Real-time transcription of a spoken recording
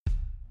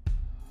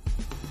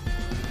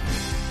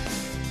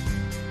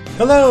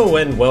Hello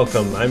and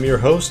welcome. I'm your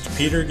host,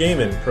 Peter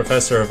Gaiman,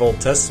 Professor of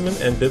Old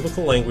Testament and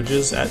Biblical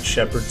Languages at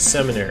Shepherd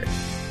Seminary.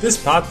 This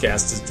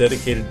podcast is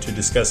dedicated to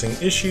discussing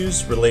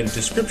issues related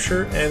to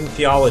Scripture and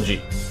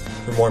theology.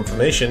 For more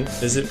information,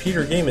 visit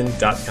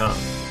petergaiman.com.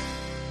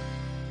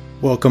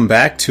 Welcome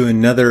back to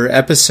another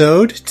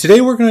episode. Today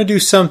we're going to do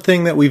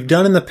something that we've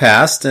done in the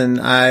past, and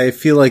I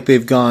feel like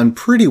they've gone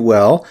pretty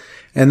well.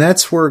 And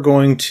that's we're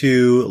going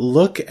to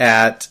look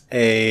at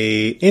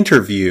a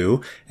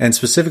interview, and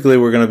specifically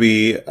we're going to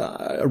be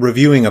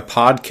reviewing a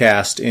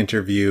podcast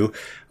interview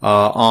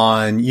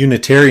on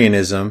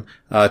Unitarianism,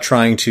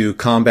 trying to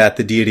combat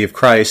the deity of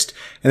Christ.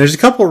 And there's a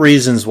couple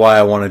reasons why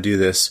I want to do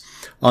this.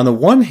 On the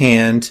one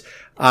hand,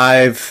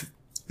 I've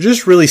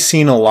just really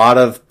seen a lot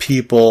of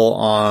people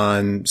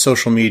on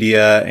social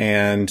media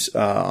and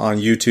on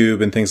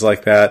YouTube and things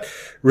like that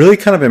really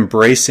kind of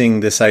embracing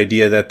this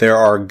idea that there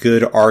are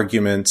good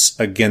arguments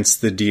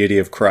against the deity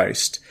of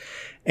Christ.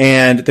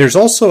 And there's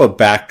also a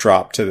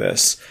backdrop to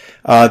this.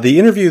 The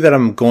interview that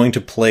I'm going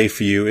to play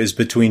for you is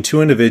between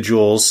two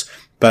individuals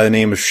by the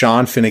name of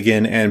Sean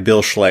Finnegan and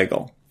Bill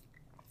Schlegel.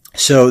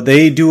 So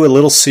they do a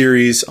little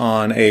series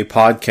on a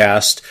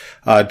podcast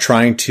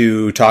trying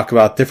to talk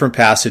about different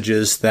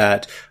passages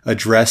that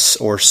address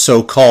or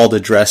so-called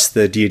address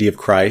the deity of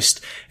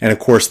Christ. And of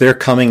course, they're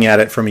coming at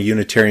it from a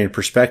Unitarian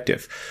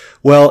perspective.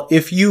 Well,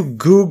 if you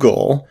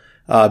Google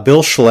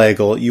Bill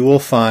Schlegel, you will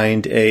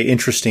find a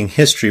interesting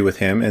history with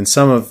him. And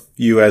some of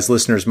you as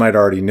listeners might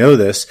already know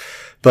this,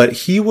 but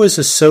he was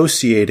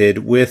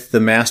associated with the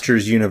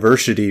Masters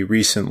University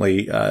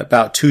recently,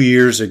 about 2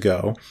 years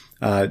ago.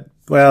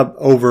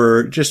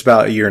 Over just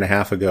about a year and a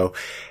half ago.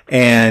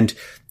 And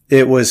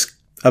it was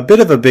a bit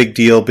of a big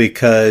deal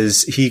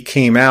because he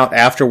came out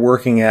after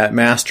working at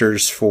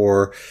Masters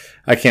for,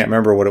 I can't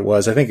remember what it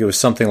was. I think it was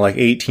something like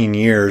 18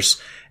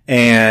 years.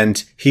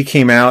 And he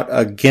came out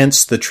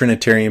against the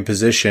Trinitarian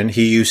position.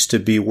 He used to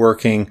be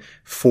working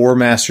for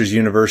Masters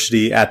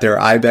University at their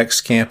Ibex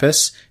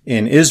campus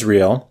in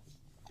Israel.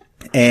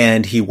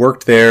 And he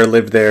worked there,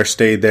 lived there,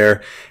 stayed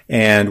there,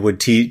 and would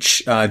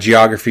teach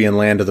geography and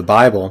land of the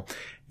Bible.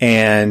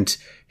 And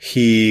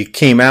he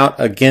came out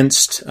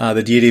against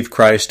the deity of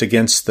Christ,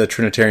 against the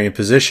Trinitarian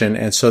position.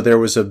 And so there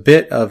was a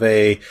bit of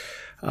a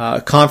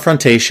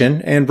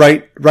confrontation, and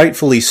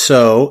rightfully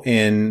so,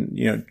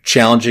 in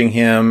challenging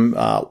him,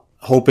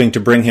 hoping to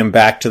bring him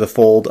back to the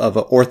fold of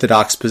an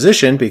orthodox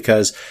position,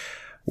 because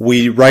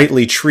we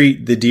rightly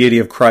treat the deity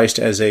of Christ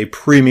as a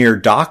premier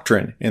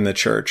doctrine in the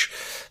church.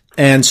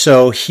 And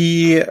so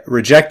he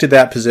rejected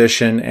that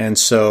position, and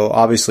so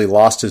obviously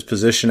lost his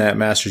position at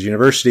Masters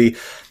University.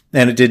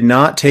 And it did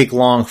not take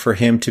long for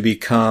him to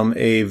become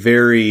a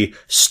very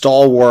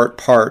stalwart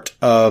part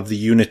of the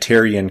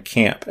Unitarian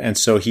camp. And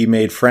so he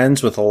made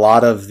friends with a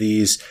lot of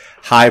these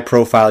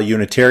high-profile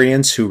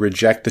Unitarians who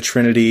reject the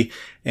Trinity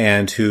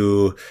and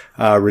who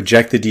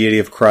reject the deity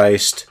of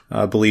Christ,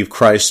 believe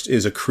Christ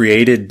is a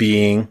created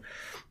being.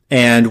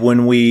 And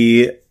when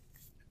we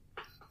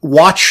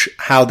watch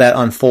how that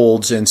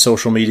unfolds in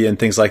social media and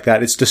things like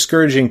that, it's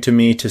discouraging to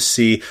me to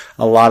see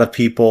a lot of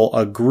people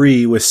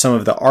agree with some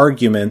of the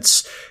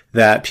arguments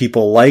that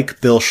people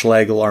like Bill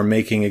Schlegel are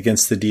making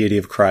against the deity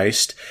of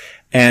Christ.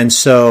 And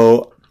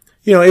so,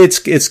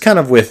 it's kind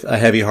of with a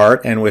heavy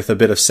heart and with a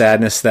bit of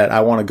sadness that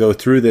I want to go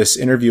through this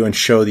interview and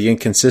show the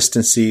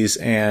inconsistencies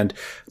and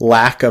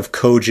lack of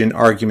cogent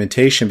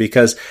argumentation,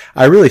 because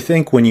I really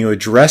think when you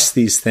address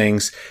these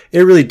things, it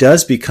really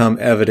does become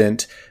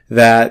evident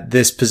that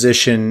this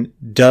position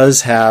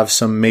does have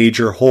some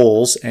major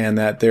holes and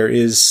that there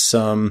is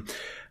some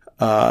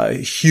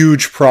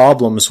huge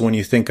problems when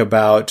you think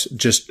about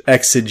just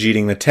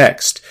exegeting the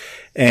text.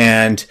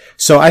 And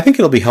so I think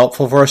it'll be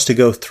helpful for us to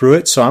go through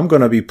it. So I'm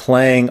going to be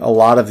playing a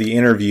lot of the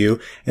interview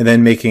and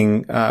then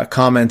making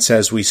comments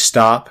as we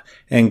stop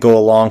and go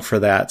along for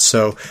that.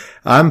 So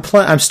I'm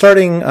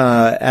starting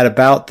at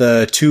about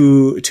the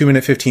 2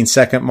 minute 15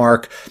 second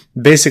mark.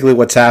 Basically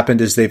what's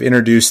happened is they've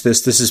introduced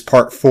this. This is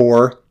part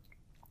 4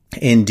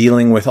 in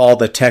dealing with all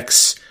the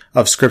texts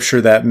of Scripture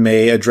that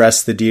may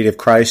address the deity of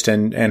Christ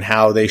and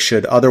how they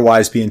should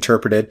otherwise be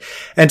interpreted.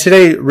 And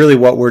today, really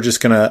what we're just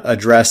going to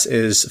address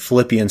is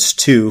Philippians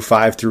 2,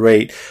 5 through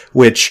 8,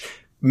 which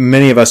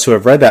many of us who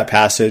have read that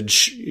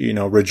passage,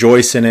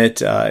 rejoice in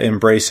it,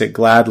 embrace it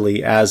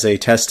gladly as a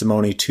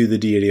testimony to the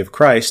deity of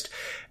Christ.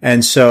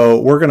 And so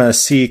we're going to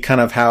see kind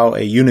of how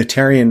a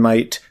Unitarian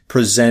might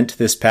present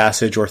this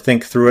passage or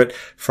think through it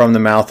from the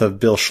mouth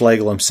of Bill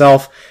Schlegel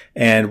himself.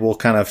 And we'll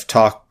kind of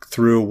talk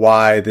through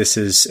why this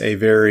is a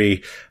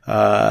very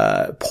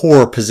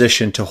poor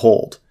position to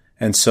hold.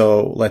 And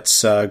so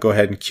let's go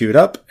ahead and cue it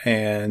up.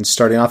 And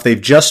starting off, they've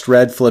just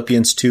read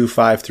Philippians 2,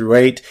 5 through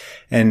 8.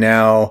 And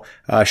now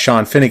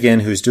Sean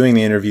Finnegan, who's doing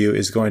the interview,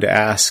 is going to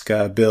ask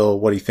Bill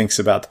what he thinks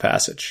about the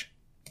passage.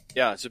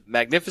 Yeah, it's a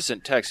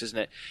magnificent text, isn't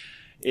it?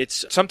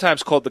 It's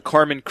sometimes called the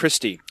Carmen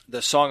Christi,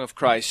 the Song of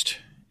Christ.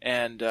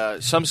 And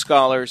some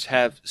scholars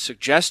have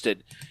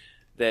suggested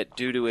that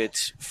due to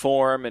its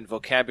form and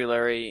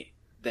vocabulary,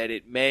 that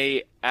it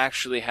may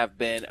actually have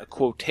been a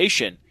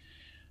quotation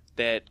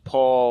that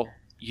Paul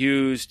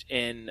used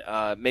in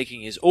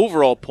making his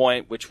overall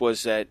point, which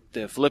was that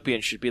the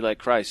Philippians should be like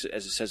Christ,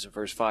 as it says in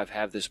verse 5,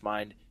 have this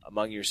mind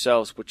among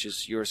yourselves, which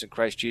is yours in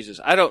Christ Jesus.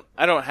 I don't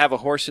have a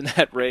horse in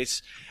that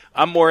race.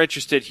 I'm more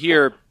interested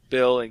here,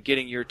 Bill, in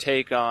getting your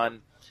take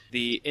on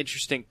the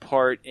interesting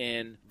part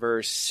in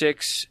verse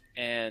 6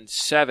 and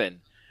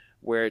 7,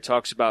 where it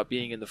talks about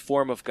being in the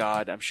form of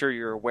God. I'm sure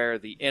you're aware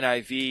the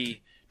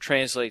NIV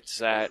translates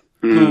that,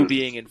 who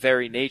being in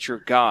very nature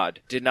God,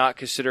 did not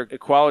consider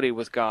equality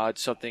with God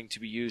something to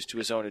be used to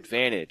his own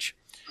advantage.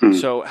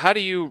 So how do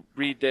you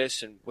read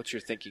this, and what's your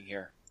thinking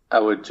here? I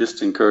would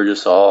just encourage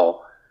us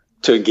all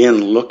to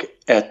again look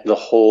at the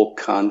whole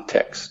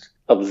context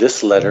of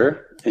this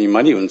letter, and you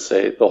might even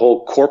say the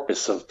whole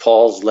corpus of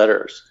Paul's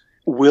letters.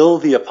 Will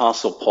the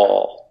Apostle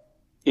Paul,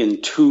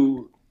 in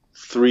 2,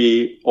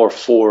 3, or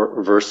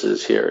 4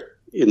 verses here,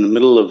 in the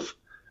middle of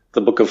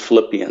the book of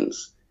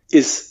Philippians,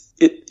 is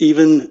it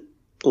even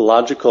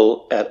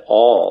logical at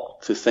all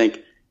to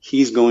think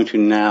he's going to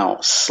now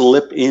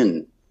slip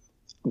in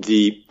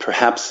the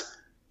perhaps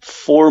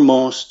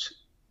foremost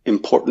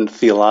important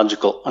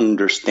theological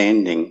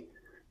understanding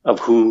of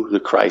who the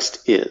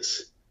Christ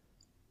is?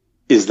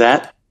 Is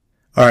that?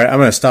 All right, I'm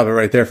going to stop it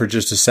right there for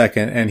just a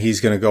second, and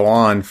he's going to go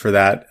on for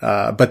that.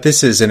 But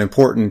this is an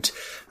important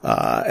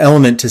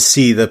element to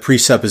see the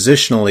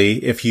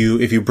presuppositionally. If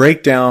you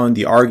break down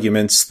the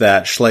arguments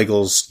that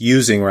Schlegel's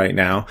using right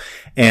now,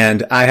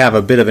 and I have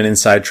a bit of an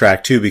inside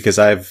track too, because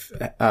I've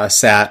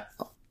sat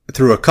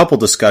through a couple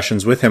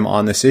discussions with him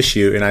on this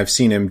issue, and I've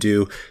seen him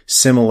do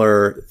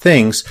similar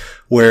things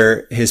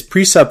where his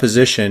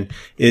presupposition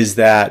is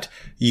that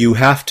you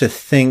have to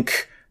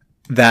think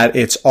that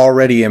it's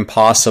already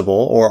impossible,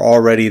 or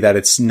already that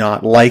it's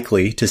not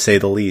likely, to say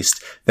the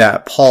least,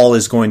 that Paul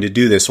is going to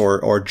do this,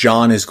 or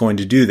John is going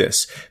to do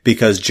this,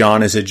 because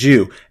John is a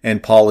Jew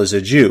and Paul is a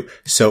Jew.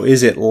 So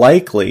is it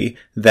likely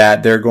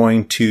that they're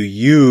going to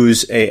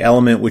use a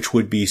element which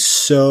would be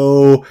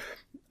so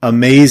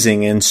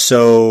amazing and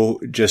so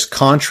just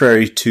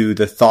contrary to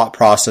the thought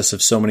process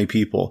of so many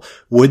people?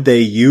 Would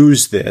they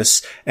use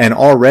this? And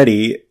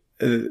already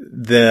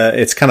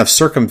it's kind of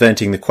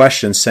circumventing the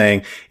question,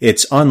 saying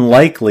it's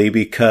unlikely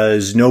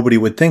because nobody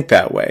would think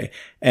that way.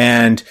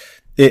 And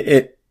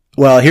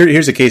well,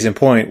 here's a case in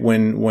point.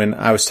 When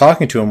I was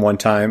talking to him one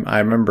time, I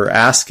remember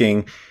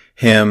asking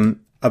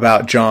him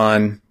about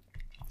John's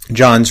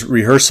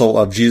rehearsal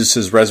of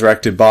Jesus'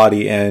 resurrected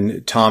body,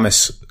 and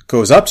Thomas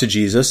goes up to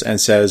Jesus and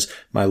says,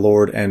 "My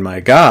Lord and my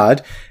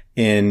God,"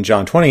 in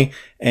John 20.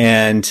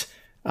 And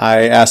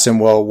I asked him,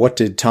 well, what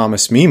did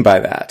Thomas mean by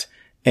that?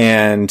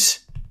 And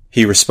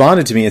he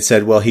responded to me and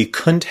said, well, he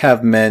couldn't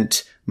have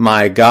meant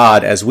my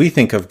God as we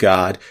think of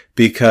God,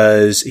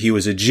 because he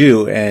was a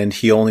Jew and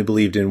he only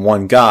believed in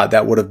one God.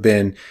 That would have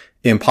been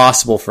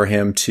impossible for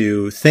him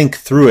to think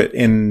through it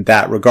in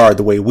that regard,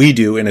 the way we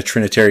do in a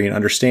Trinitarian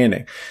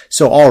understanding.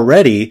 So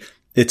already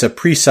it's a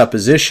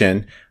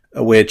presupposition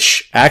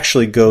which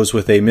actually goes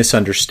with a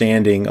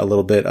misunderstanding a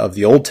little bit of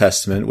the Old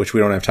Testament, which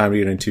we don't have time to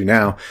get into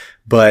now,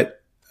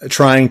 but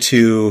trying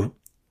to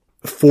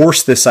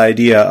force this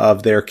idea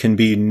of there can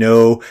be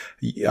no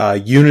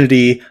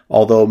unity,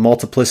 although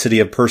multiplicity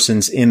of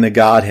persons in the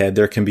Godhead.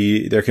 There can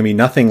be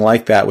nothing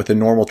like that with a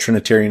normal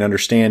Trinitarian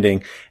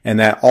understanding, and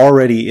that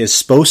already is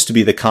supposed to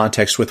be the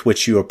context with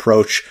which you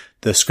approach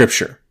the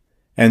Scripture.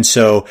 And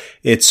so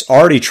it's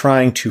already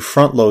trying to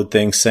front load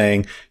things,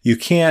 saying you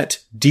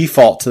can't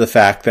default to the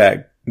fact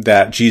that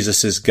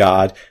Jesus is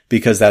God,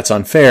 because that's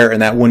unfair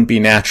and that wouldn't be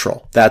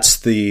natural. That's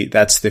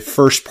the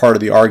first part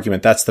of the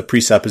argument. That's the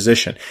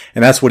presupposition.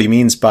 And that's what he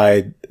means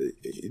by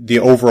the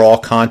overall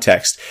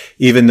context.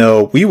 Even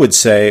though we would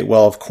say,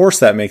 well, of course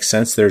that makes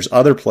sense. There's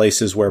other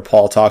places where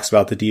Paul talks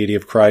about the deity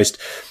of Christ,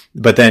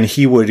 but then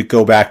he would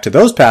go back to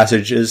those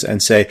passages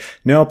and say,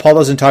 no, Paul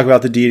doesn't talk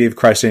about the deity of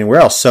Christ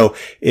anywhere else. So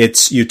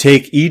you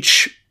take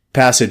each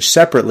passage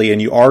separately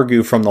and you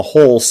argue from the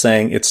whole,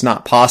 saying it's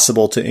not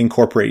possible to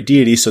incorporate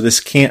deity, so this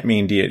can't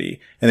mean deity.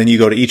 And then you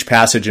go to each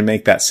passage and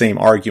make that same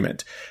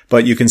argument.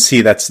 But you can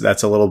see that's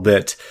a little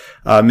bit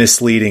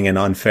misleading and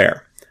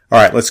unfair. All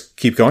right, let's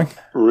keep going.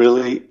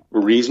 Really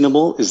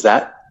reasonable? Is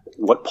that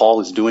what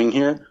Paul is doing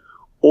here?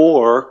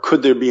 Or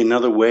could there be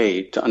another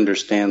way to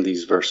understand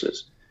these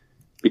verses?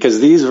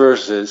 Because these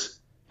verses,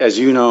 as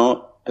you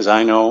know, as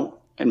I know,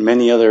 and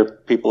many other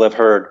people have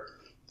heard,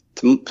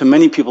 to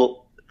many people,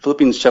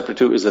 Philippians chapter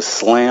 2 is a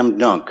slam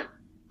dunk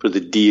for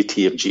the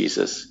deity of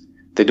Jesus.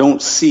 They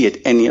don't see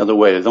it any other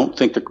way. They don't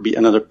think there could be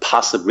another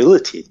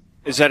possibility.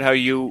 Is that how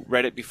you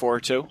read it before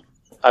too?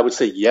 I would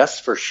say yes,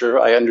 for sure.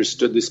 I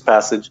understood this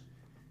passage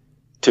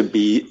to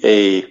be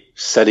a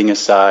setting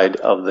aside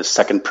of the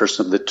second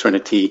person of the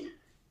Trinity,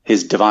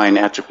 his divine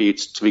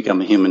attributes, to become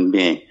a human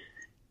being.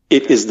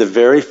 It is the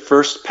very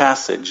first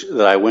passage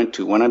that I went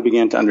to when I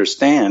began to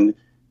understand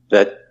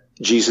that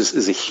Jesus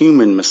is a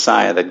human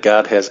Messiah that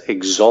God has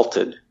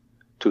exalted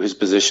to his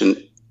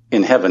position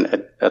in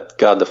heaven at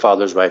God the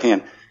Father's right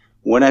hand.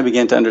 When I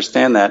began to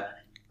understand that,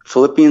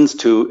 Philippians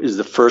 2 is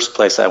the first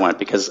place I went,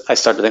 because I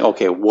started to think,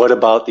 okay, what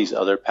about these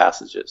other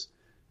passages?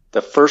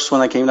 the first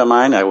one that came to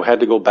mind, I had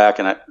to go back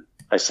and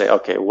I say,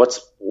 okay,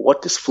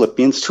 what does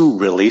Philippians 2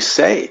 really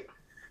say?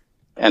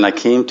 And I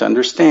came to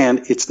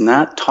understand it's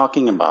not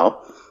talking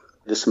about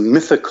this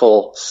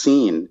mythical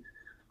scene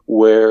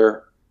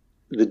where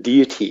the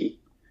deity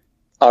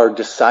are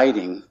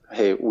deciding,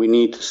 hey, we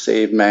need to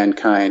save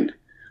mankind.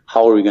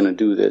 How are we going to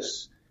do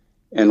this?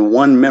 And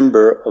one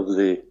member of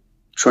the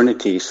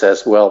Trinity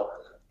says, well,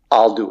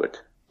 I'll do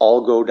it.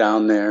 I'll go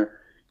down there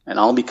and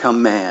I'll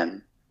become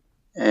man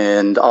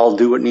and I'll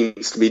do what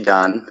needs to be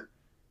done.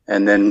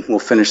 And then we'll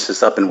finish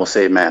this up and we'll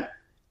save man.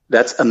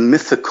 That's a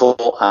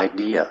mythical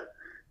idea,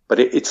 but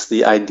it's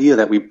the idea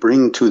that we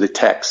bring to the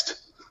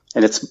text.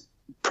 And it's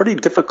pretty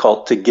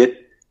difficult to get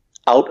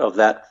out of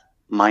that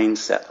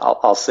mindset.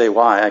 I'll say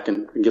why. I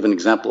can give an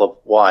example of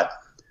why.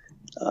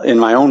 In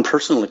my own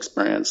personal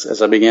experience,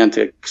 as I began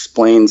to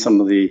explain some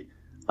of the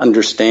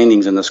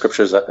understandings in the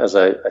scriptures as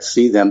I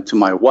see them to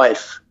my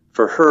wife,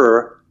 for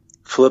her,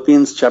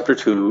 Philippians chapter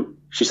 2,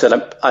 she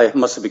said, I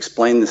must have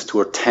explained this to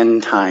her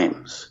 10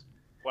 times.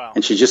 Wow.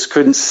 And she just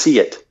couldn't see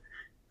it.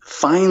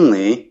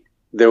 Finally,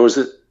 there was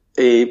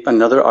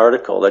another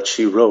article that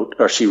she wrote,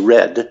 or she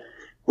read,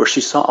 where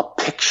she saw a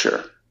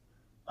picture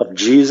of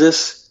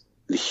Jesus,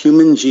 the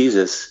human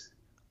Jesus,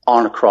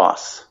 on a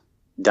cross,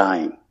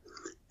 dying.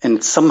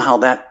 And somehow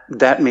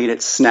that made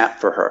it snap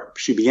for her.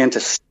 She began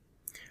to...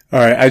 All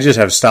right, I just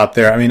have to stop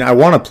there. I mean, I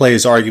want to play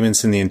his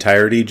arguments in the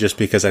entirety just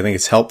because I think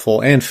it's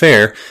helpful and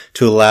fair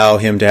to allow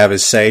him to have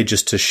his say,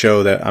 just to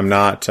show that I'm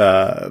not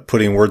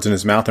putting words in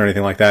his mouth or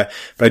anything like that.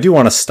 But I do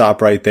want to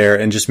stop right there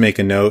and just make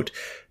a note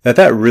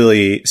that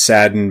really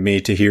saddened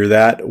me to hear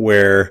that,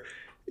 where,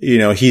 you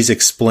know, he's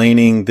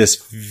explaining this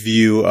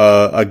view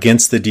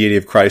against the deity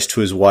of Christ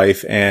to his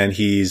wife, and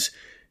he's,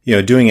 you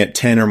know, doing it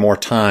 10 or more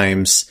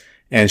times,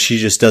 and she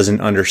just doesn't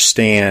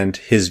understand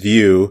his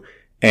view,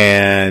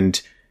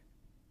 and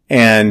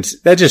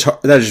that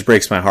just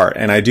breaks my heart.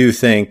 And I do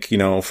think, you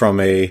know, from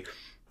a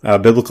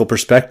biblical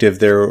perspective,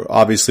 there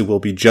obviously will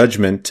be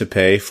judgment to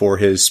pay for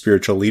his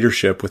spiritual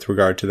leadership with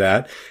regard to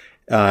that.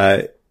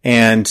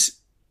 And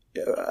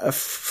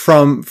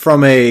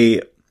from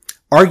a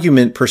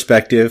argument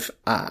perspective,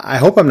 I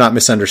hope I'm not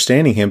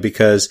misunderstanding him,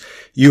 because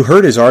you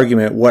heard his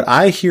argument. What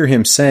I hear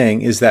him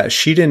saying is that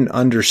she didn't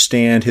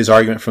understand his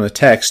argument from the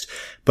text,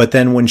 but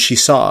then when she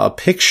saw a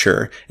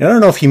picture, and I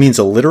don't know if he means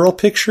a literal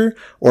picture,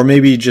 or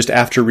maybe just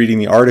after reading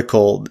the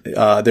article,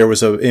 there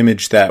was an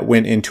image that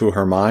went into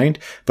her mind.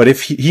 But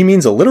if he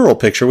means a literal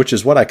picture, which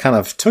is what I kind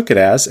of took it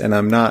as, and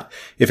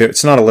if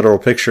it's not a literal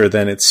picture,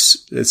 then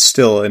it's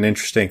still an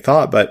interesting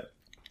thought. But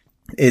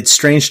it's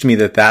strange to me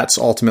that that's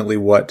ultimately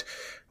what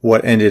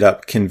ended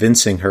up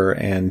convincing her.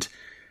 And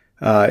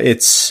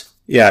it's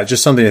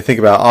just something to think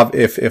about.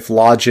 If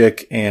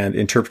logic and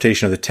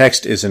interpretation of the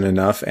text isn't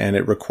enough, and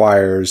it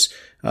requires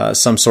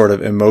some sort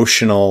of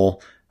emotional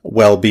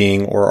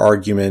well-being or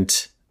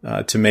argument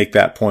to make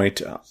that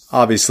point,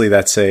 obviously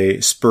that's a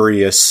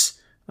spurious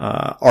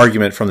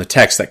argument from the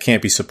text that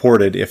can't be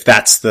supported if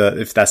that's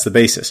the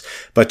basis.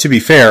 But to be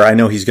fair, I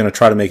know he's going to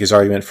try to make his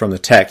argument from the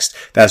text.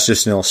 That's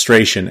just an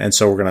illustration, and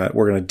so we're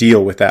going to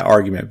deal with that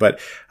argument. But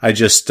I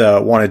just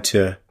wanted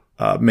to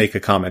make a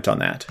comment on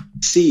that.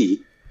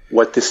 See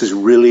what this is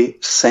really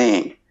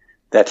saying,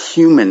 that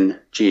human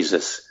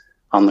Jesus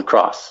on the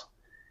cross.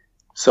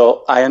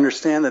 So I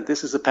understand that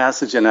this is a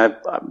passage, and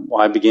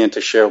I began to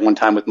share one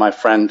time with my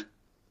friend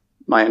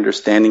my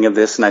understanding of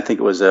this, and I think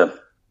it was an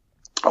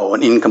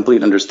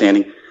incomplete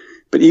understanding.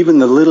 But even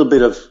the little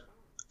bit of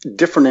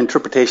different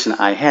interpretation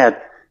I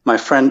had, my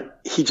friend,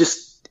 he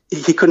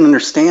couldn't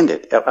understand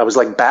it. I was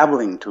like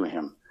babbling to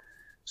him.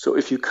 So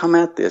if you come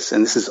at this,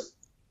 and this is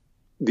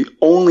the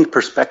only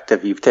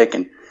perspective you've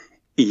taken,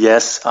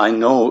 yes, I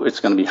know it's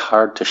going to be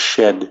hard to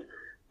shed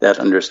that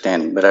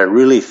understanding, but I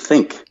really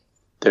think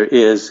there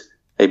is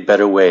a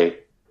better way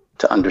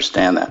to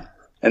understand that.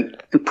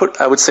 And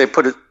I would say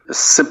put it a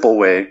simple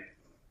way,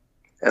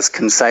 as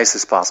concise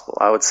as possible.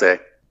 I would say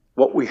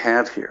what we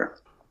have here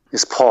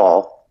is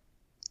Paul,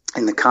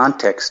 in the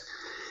context,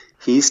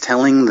 he's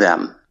telling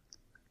the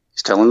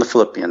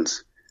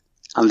Philippians,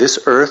 on this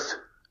earth,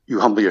 you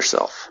humble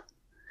yourself.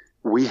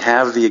 We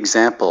have the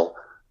example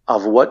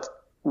of what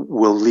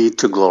will lead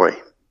to glory.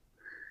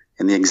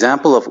 And the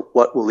example of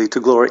what will lead to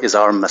glory is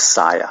our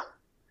Messiah.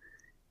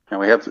 Now,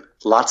 we have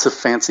lots of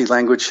fancy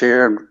language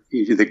here.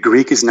 The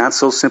Greek is not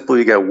so simple.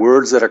 You got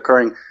words that are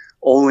occurring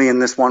only in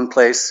this one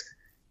place.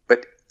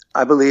 But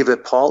I believe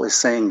that Paul is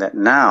saying that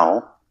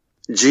now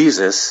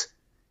Jesus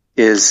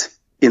is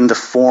in the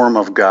form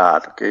of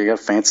God. Okay, you got a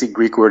fancy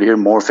Greek word here,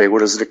 morphe. Where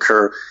does it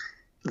occur?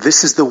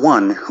 This is the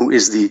one who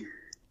is the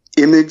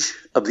image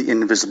of the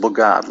invisible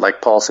God,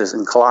 like Paul says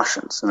in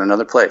Colossians in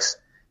another place.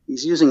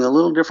 He's using a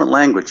little different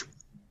language,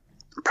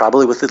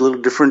 probably with a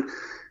little different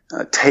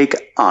take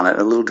on it,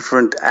 a little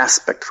different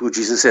aspect of who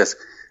Jesus is.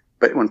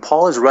 But when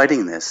Paul is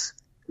writing this,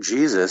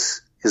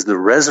 Jesus is the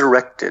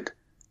resurrected,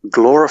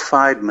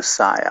 glorified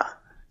Messiah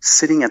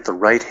sitting at the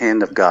right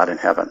hand of God in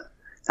heaven.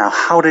 Now,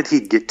 how did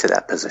he get to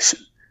that position?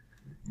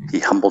 He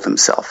humbled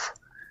himself.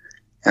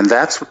 And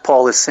that's what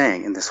Paul is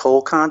saying in this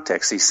whole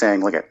context. He's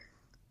saying, look,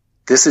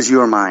 this is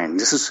your mind.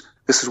 This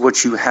is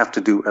what you have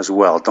to do as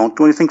well. Don't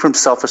do anything from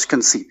selfish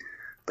conceit,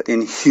 but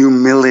in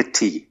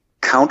humility,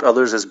 count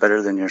others as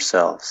better than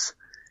yourselves.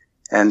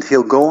 And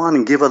he'll go on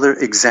and give other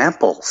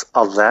examples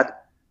of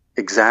that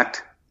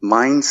exact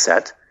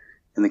mindset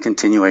in the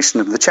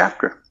continuation of the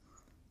chapter.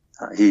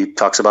 He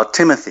talks about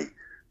Timothy,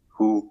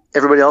 who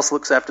everybody else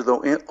looks after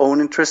their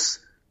own interests,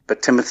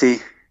 but Timothy,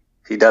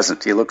 he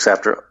doesn't. He looks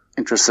after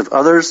interests of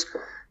others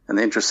and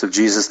the interests of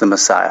Jesus the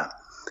Messiah.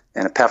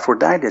 And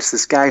Epaphroditus,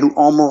 this guy who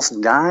almost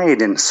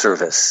died in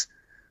service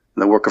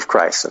in the work of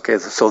Christ. Okay,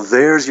 so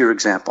there's your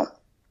example.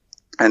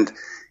 And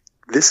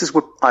this is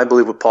what I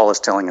believe what Paul is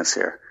telling us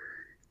here.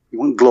 You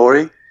want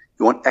glory?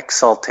 You want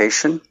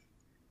exaltation?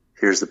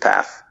 Here's the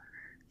path.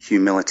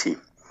 Humility.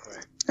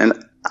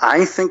 And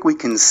I think we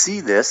can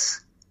see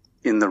this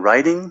in the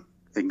writing,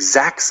 the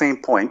exact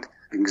same point,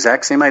 the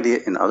exact same idea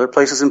in other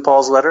places in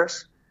Paul's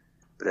letters,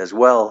 but as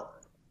well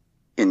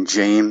in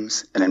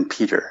James and in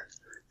Peter.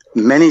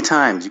 Many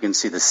times you can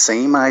see the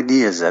same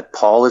ideas that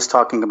Paul is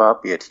talking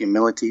about, be it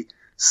humility,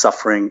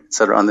 suffering,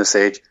 etc. on this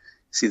age.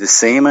 See the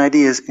same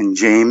ideas in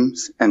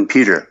James and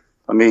Peter.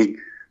 Let me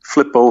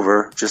flip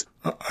over just.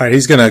 All right,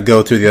 he's going to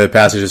go through the other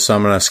passages, so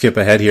I'm going to skip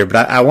ahead here.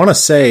 But I want to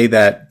say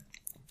that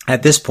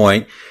at this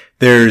point,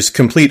 there's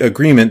complete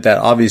agreement that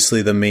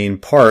obviously the main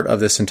part of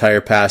this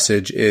entire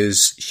passage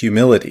is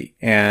humility.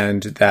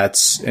 And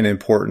that's an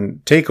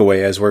important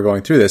takeaway as we're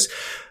going through this.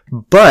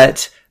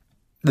 But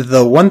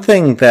the one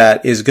thing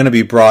that is going to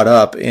be brought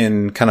up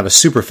in kind of a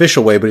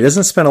superficial way, but he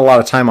doesn't spend a lot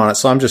of time on it,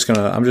 so I'm just going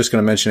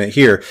to mention it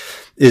here,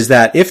 is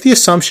that if the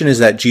assumption is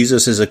that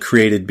Jesus is a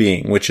created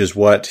being, which is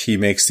what he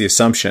makes the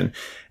assumption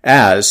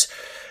as,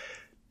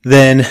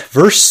 then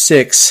verse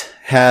 6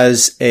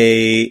 has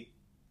it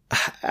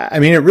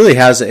really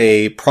has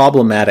a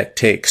problematic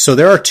take. So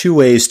there are two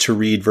ways to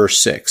read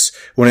verse 6.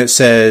 When it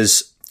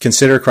says,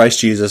 consider Christ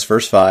Jesus,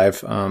 verse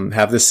 5,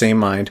 have the same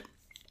mind.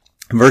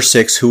 Verse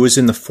 6, who was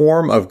in the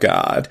form of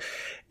God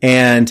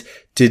and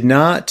did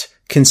not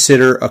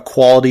consider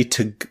equality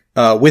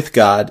with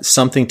God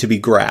something to be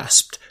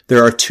grasped.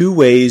 There are two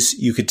ways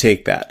you could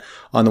take that.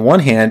 On the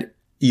one hand,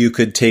 you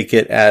could take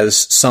it as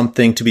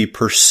something to be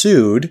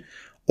pursued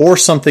or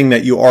something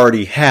that you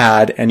already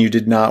had and you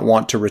did not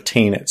want to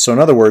retain it. So in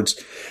other words,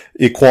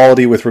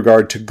 equality with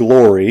regard to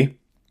glory,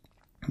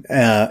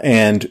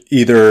 and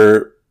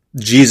either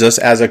Jesus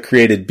as a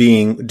created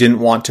being didn't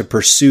want to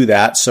pursue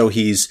that, so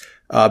he's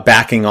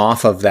backing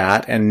off of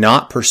that and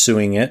not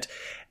pursuing it,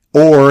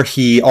 or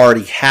he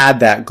already had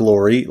that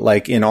glory,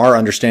 like in our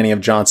understanding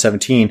of John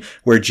 17,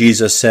 where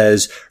Jesus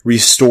says,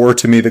 restore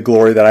to me the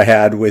glory that I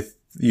had with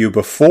you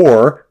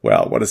before.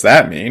 Well, what does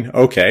that mean?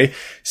 Okay.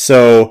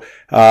 So,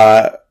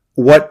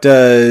 what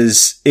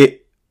does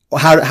it,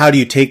 how do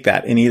you take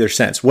that in either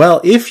sense?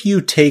 Well, if you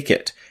take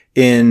it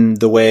in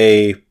the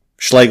way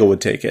Schlegel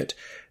would take it,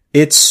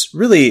 it's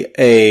really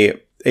a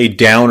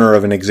downer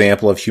of an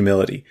example of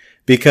humility,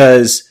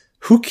 because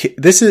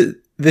this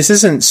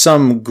isn't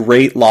some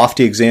great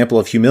lofty example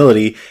of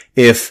humility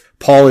if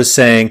Paul is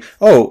saying,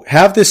 oh,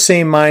 have the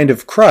same mind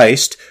of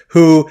Christ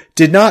who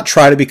did not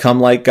try to become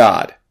like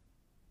God.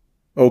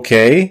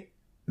 Okay,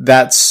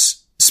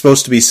 that's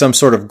supposed to be some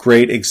sort of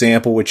great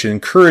example which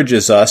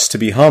encourages us to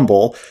be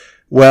humble.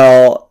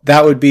 Well,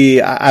 that would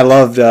be, I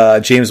loved,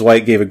 James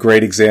White gave a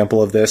great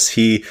example of this.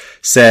 He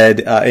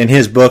said, in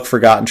his book,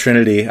 Forgotten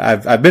Trinity,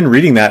 I've been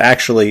reading that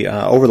actually,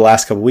 over the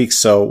last couple of weeks.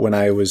 So when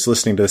I was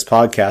listening to this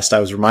podcast,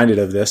 I was reminded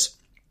of this.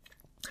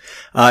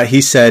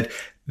 He said,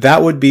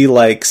 that would be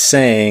like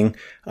saying,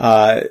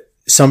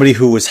 somebody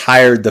who was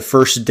hired the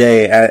first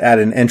day at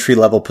an entry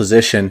level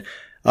position,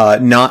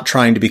 not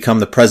trying to become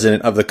the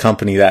president of the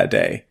company that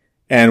day.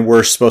 And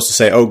we're supposed to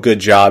say, oh, good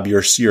job.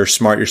 You're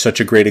smart. You're such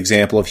a great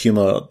example of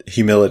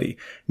humility.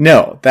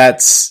 No,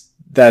 that's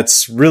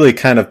really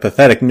kind of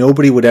pathetic.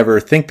 Nobody would ever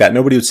think that.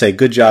 Nobody would say,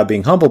 good job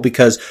being humble,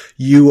 because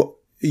you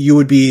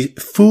would be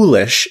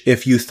foolish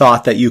if you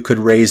thought that you could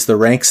raise the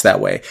ranks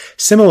that way.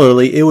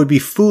 Similarly, it would be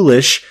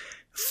foolish,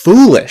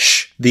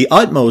 the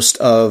utmost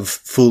of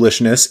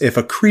foolishness, if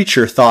a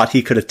creature thought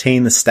he could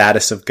attain the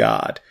status of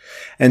God.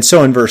 And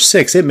so in verse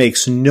 6, it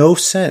makes no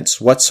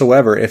sense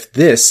whatsoever if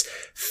this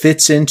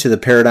fits into the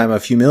paradigm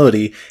of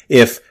humility,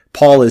 if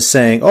Paul is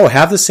saying, oh,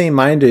 have the same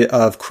mind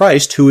of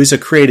Christ, who is a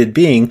created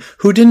being,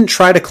 who didn't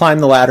try to climb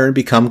the ladder and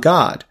become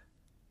God.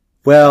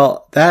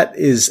 Well, that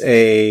is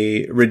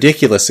a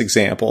ridiculous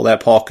example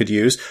that Paul could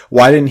use.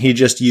 Why didn't he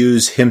just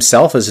use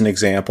himself as an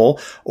example,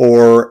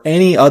 or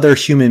any other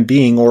human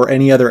being or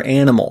any other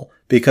animal?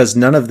 Because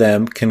none of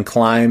them can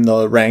climb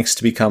the ranks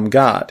to become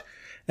God.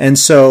 And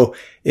so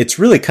it's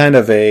really kind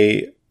of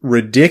a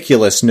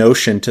ridiculous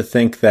notion to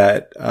think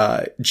that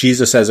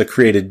Jesus as a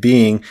created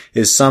being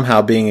is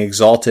somehow being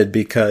exalted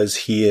because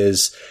he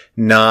is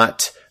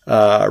not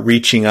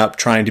reaching up,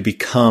 trying to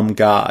become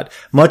God.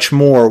 Much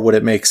more would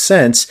it make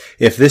sense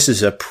if this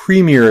is a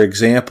premier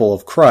example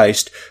of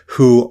Christ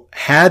who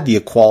had the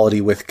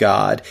equality with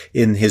God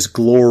in his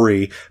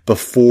glory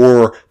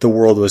before the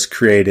world was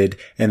created,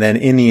 and then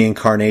in the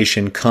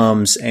incarnation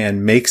comes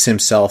and makes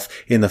himself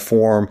in the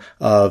form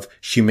of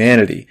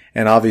humanity.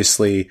 And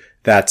obviously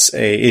that's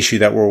a issue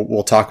that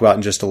we'll talk about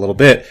in just a little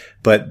bit,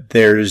 but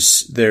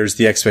there's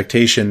the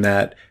expectation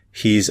that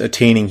he's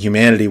attaining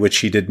humanity, which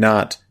he did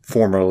not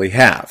formerly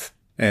have.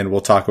 And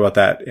we'll talk about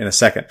that in a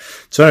second.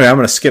 So anyway, I'm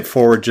going to skip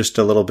forward just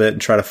a little bit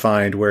and try to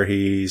find where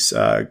he's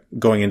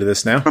going into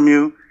this now. From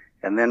you,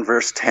 and then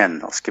verse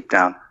 10. I'll skip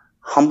down.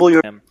 Humble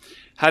your...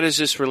 How does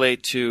this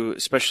relate to,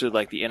 especially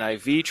like the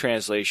NIV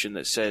translation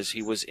that says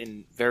he was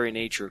in very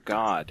nature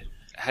God?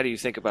 How do you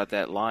think about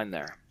that line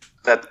there?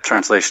 That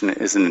translation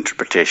is an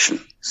interpretation.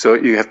 So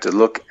you have to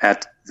look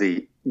at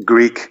the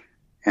Greek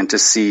and to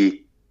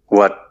see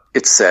what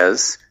it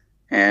says.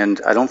 And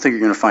I don't think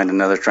you're going to find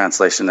another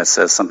translation that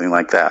says something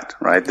like that,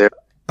 right there.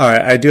 All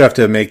right. I do have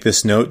to make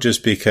this note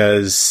just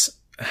because,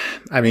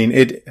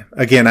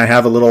 again, I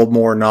have a little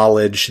more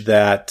knowledge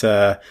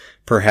that,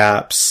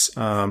 perhaps,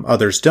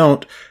 others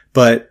don't,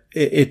 but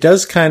it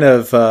does kind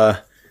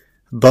of,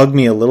 bug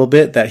me a little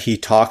bit that he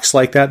talks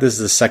like that. This is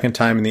the second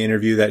time in the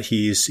interview that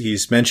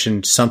he's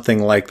mentioned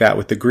something like that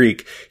with the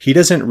Greek. He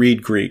doesn't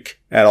read Greek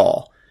at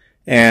all.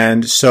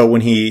 And so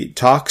when he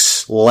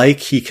talks like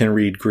he can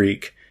read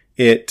Greek,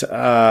 it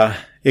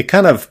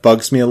kind of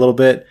bugs me a little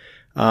bit,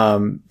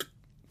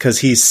 cause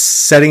he's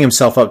setting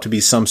himself up to be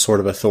some sort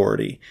of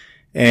authority.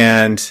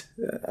 And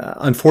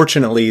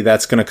unfortunately,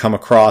 that's going to come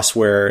across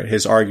where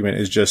his argument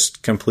is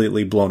just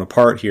completely blown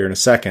apart here in a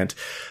second.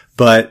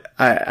 But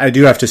I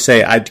do have to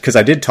say, because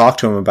I did talk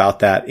to him about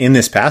that in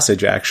this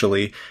passage,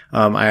 actually.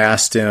 I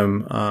asked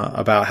him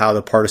about how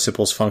the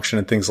participles function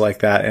and things like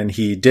that, and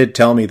he did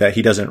tell me that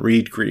he doesn't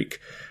read Greek.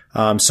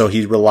 So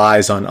he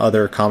relies on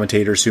other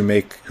commentators who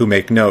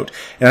make note.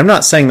 And I'm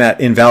not saying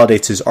that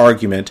invalidates his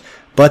argument,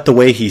 but the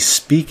way he's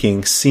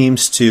speaking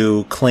seems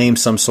to claim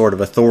some sort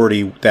of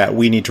authority that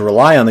we need to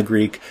rely on the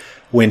Greek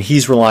when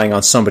he's relying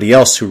on somebody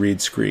else who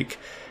reads Greek.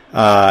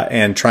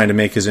 And trying to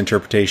make his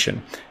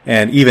interpretation.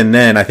 And even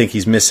then, I think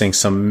he's missing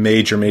some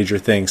major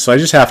things. So I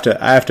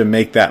have to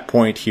make that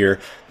point here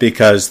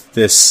because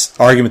this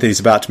argument that he's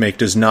about to make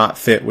does not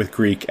fit with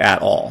Greek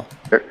at all.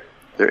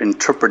 They're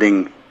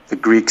interpreting the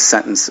Greek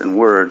sentence and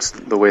words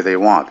the way they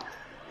want.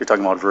 You're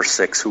talking about verse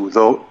 6, who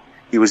though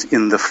he was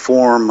in the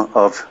form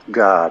of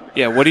God.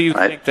 Yeah, what do you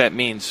think that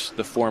means,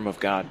 the form of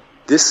God?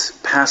 This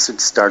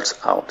passage starts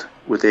out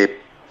with a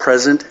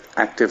present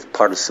active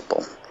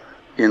participle.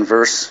 In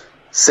verse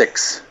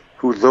 6,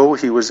 who though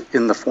he was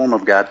in the form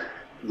of God,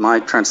 my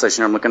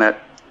translation I'm looking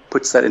at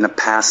puts that in a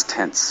past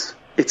tense.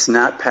 It's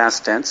not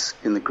past tense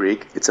in the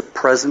Greek. It's a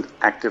present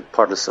active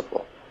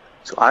participle.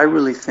 So I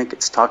really think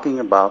it's talking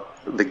about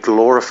the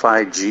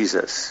glorified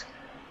Jesus,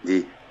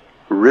 the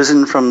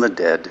risen from the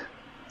dead,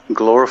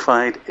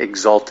 glorified,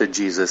 exalted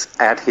Jesus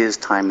at his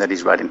time that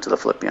he's writing to the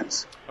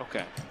Philippians.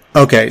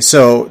 Okay,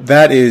 so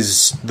that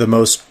is the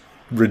most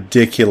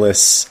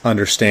ridiculous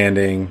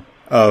understanding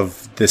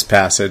of this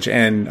passage,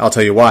 and I'll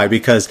tell you why.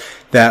 Because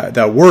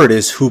that word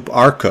is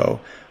huparcho,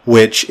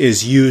 which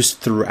is used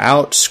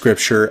throughout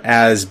Scripture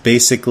as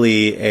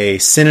basically a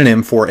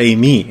synonym for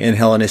eimi in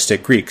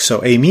Hellenistic Greek.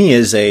 So eimi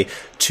is a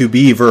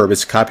to-be verb,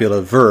 it's a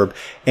copulative verb,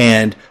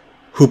 and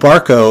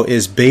huparcho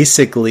is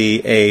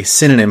basically a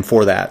synonym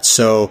for that.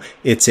 So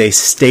it's a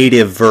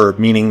stative verb,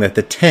 meaning that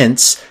the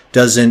tense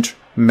doesn't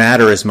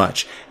matter as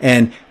much.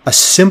 And a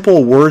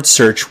simple word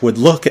search would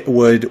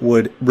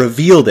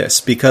reveal this,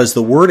 because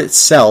the word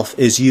itself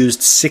is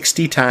used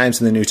 60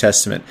 times in the New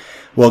Testament.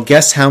 Well,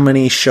 guess how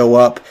many show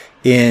up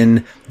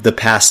in the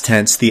past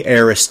tense, the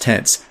aorist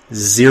tense?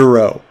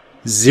 0.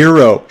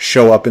 0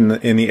 show up in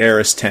the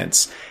aorist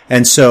tense.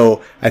 And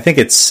so I think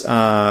it's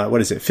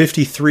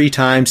 53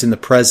 times in the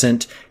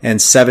present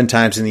and 7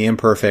 times in the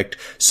imperfect.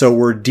 So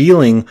we're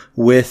dealing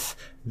with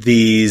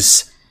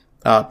these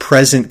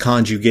present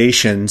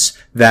conjugations.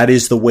 That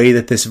is the way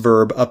that this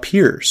verb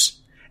appears.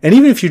 And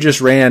even if you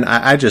just ran,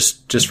 I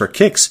just for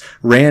kicks,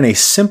 ran a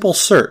simple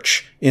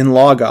search in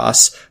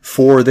Logos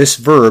for this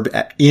verb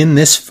in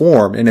this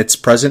form, in its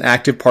present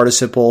active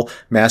participle,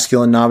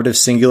 masculine nominative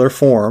singular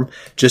form,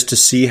 just to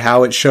see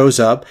how it shows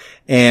up.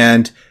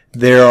 And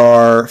there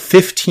are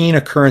 15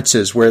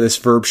 occurrences where this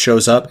verb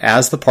shows up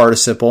as the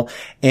participle,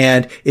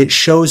 and it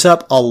shows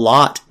up a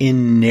lot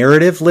in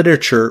narrative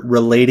literature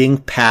relating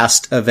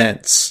past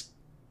events.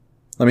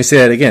 Let me say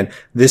that again.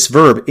 This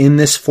verb in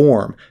this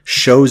form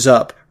shows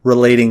up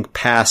relating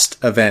past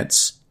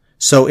events.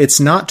 So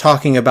it's not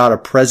talking about a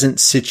present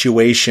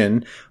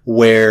situation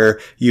where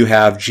you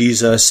have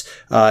Jesus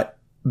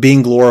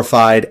being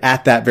glorified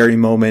at that very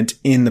moment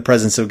in the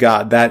presence of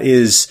God. That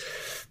is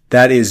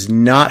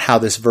not how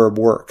this verb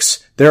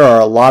works. There are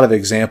a lot of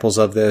examples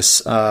of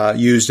this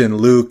used in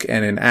Luke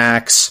and in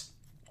Acts.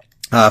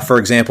 For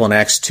example, in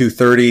Acts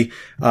 2:30,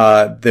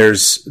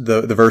 there's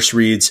the verse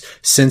reads,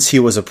 "Since he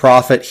was a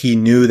prophet, he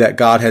knew that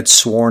God had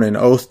sworn an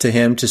oath to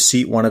him to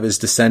seat one of his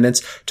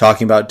descendants,"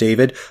 talking about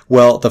David.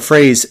 Well, the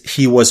phrase,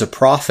 "he was a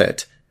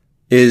prophet,"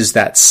 is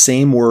that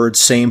same word,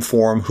 same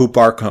form,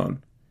 huparchon.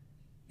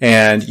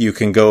 And you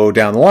can go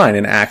down the line.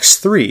 In Acts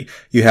 3,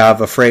 you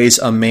have a phrase,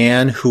 "a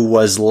man who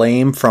was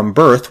lame from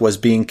birth was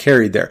being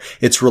carried there."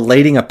 It's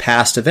relating a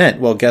past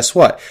event. Well, guess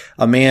what?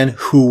 A man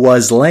who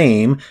was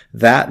lame,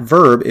 that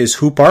verb is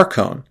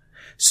huparchon.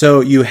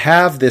 So you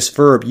have this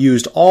verb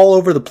used all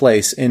over the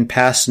place in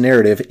past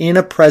narrative in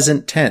a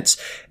present tense.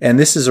 And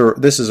this is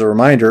a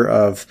reminder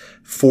of,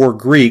 for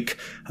Greek,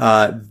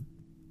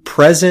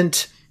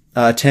 present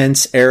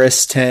tense,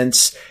 aorist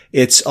tense.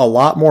 It's a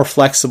lot more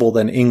flexible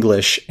than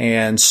English.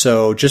 And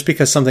so just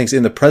because something's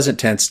in the present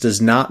tense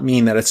does not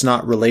mean that it's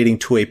not relating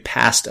to a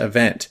past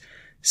event.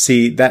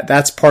 See,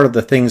 that's part of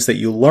the things that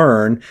you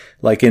learn,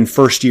 like in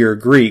first year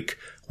Greek.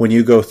 When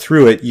you go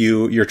through it,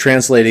 you're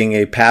translating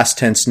a past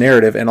tense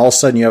narrative, and all of a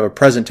sudden you have a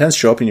present tense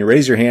show up, and you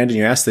raise your hand and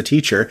you ask the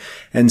teacher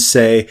and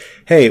say,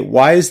 "Hey,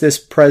 why is this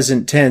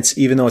present tense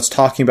even though it's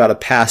talking about a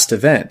past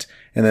event?"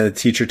 And then the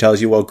teacher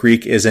tells you, well,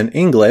 Greek isn't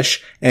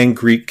English, and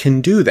Greek can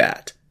do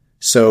that.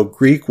 So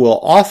Greek will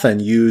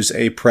often use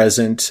a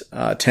present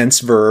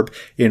tense verb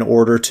in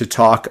order to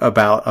talk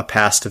about a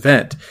past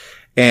event.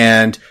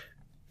 And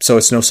so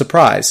it's no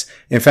surprise.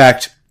 In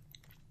fact,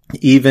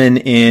 even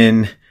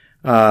in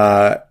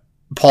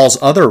Paul's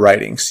other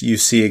writings, you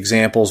see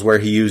examples where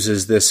he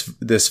uses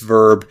this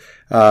verb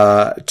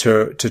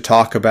to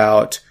talk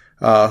about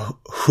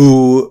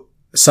who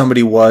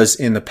somebody was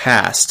in the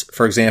past.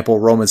 For example,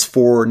 Romans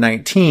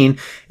 4:19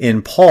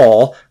 in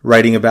Paul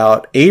writing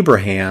about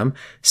Abraham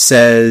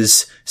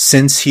says,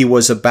 "Since he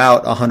was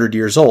about 100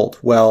 years old."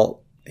 Well,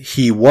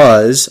 he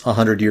was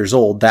 100 years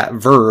old. That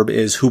verb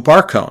is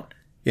huparchon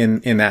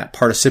in that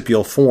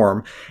participial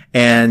form.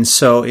 And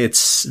so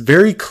it's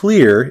very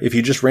clear, if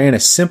you just ran a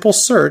simple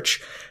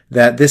search,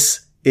 that this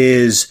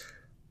is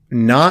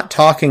not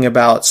talking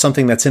about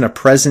something that's in a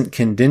present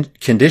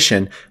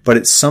condition, but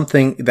it's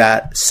something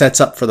that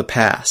sets up for the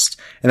past.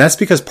 And that's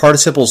because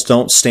participles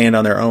don't stand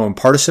on their own.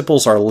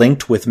 Participles are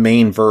linked with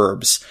main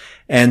verbs.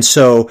 And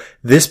so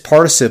this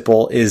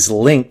participle is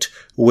linked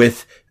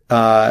with,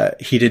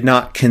 he did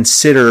not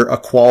consider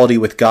equality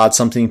with God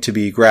something to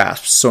be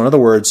grasped. So in other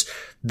words,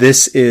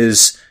 this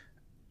is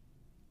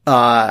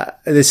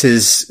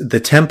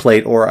the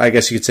template, or I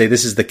guess you could say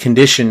this is the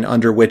condition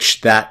under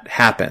which that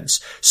happens.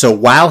 So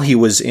while he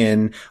was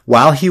in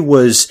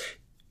the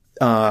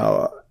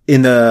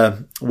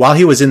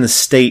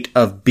state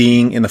of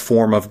being in the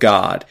form of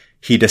God,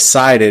 he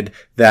decided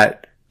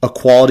that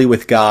equality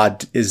with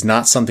God is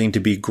not something to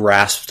be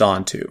grasped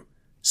onto.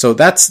 So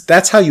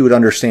that's how you would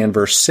understand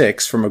verse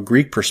 6 from a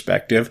Greek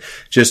perspective,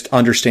 just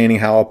understanding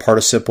how a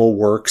participle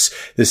works.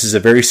 This is a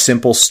very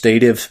simple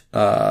state of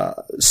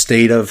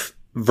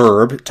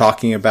verb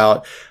talking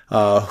about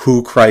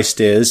who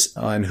Christ is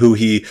and who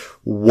he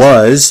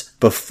was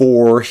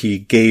before he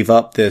gave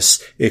up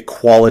this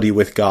equality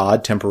with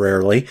God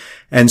temporarily.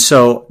 And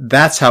so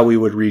that's how we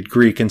would read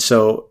Greek. And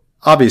so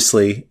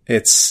obviously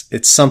it's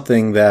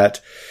something that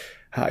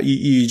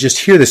you just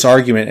hear this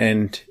argument,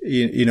 and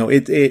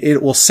it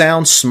will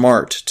sound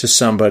smart to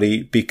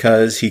somebody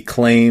because he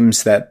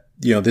claims that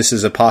this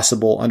is a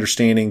possible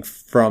understanding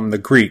from the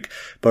Greek,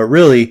 but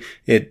really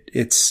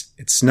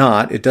it's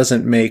not. It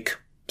doesn't make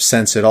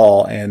sense at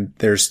all, and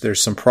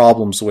there's some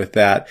problems with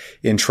that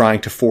in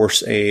trying to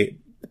force a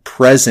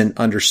present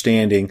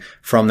understanding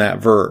from that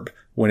verb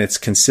when it's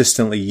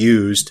consistently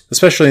used,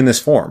 especially in this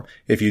form.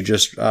 If you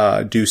just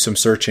do some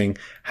searching,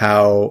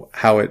 how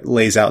it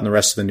lays out in the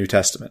rest of the New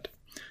Testament.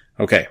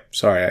 Okay,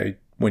 sorry, I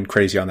went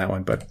crazy on that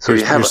one, but so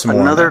you have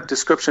another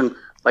description,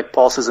 like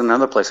Paul says in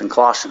another place in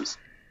Colossians.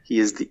 He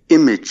is the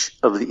image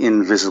of the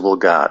invisible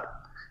God.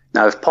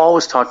 Now, if Paul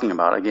was talking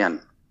about,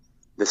 again,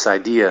 this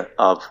idea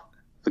of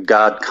the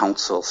God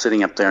council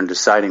sitting up there and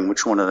deciding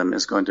which one of them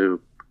is going to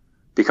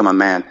become a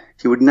man,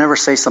 he would never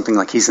say something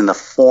like he's in the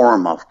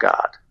form of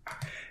God.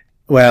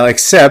 Well,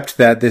 except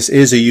that this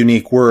is a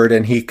unique word,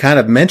 and he kind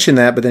of mentioned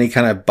that, but then he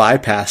kind of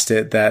bypassed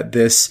it, that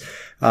this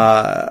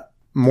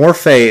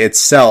morphe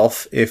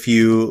itself, if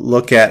you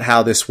look at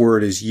how this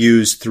word is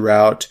used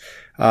throughout,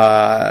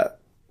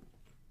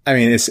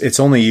 it's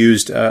only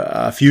used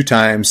a few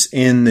times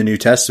in the New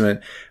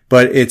Testament,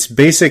 but it's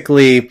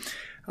basically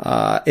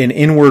an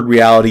inward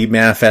reality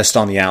manifest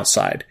on the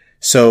outside.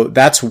 So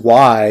that's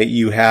why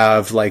you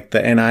have like the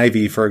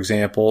NIV, for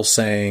example,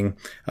 saying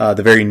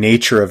the very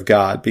nature of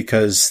God,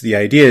 because the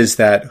idea is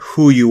that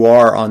who you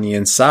are on the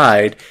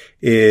inside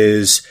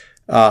is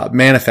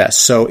manifest.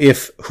 So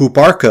if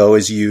huparcho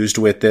is used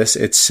with this,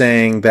 it's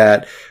saying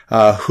that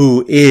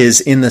who is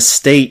in the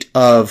state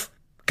of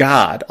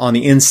God on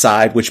the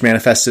inside, which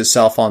manifests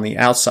itself on the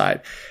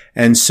outside.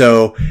 And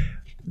so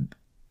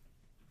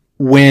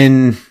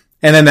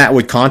and then that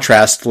would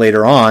contrast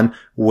later on,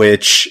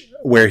 which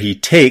where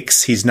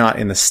he's not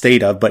in the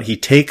state of, but he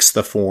takes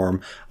the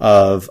form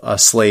of a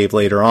slave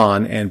later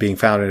on and being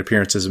found in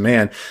appearance as a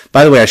man.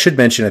 By the way, I should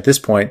mention at this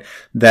point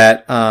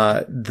that,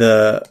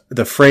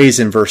 the phrase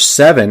in verse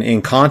 7,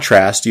 in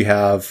contrast, you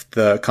have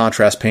the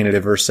contrast painted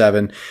in verse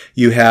 7,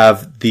 you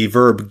have the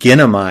verb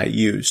ginomai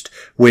used,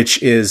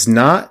 which is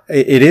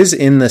it is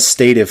in the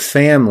stative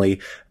family,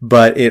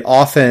 but it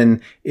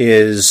often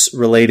is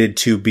related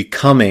to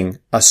becoming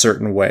a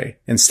certain way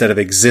instead of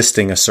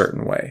existing a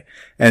certain way.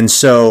 And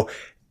so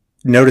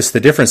notice the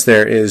difference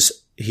there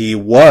is he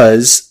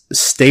was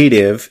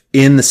stative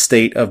in the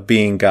state of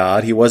being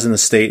God. He was in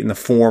the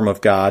form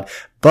of God,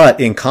 but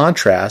in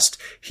contrast,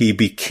 he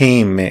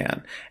became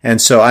man.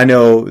 And so I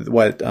know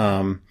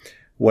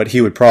what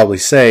he would probably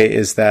say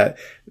is that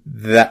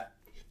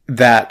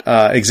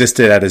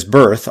existed at his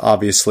birth.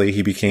 Obviously,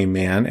 he became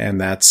man, and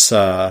that's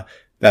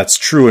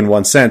true in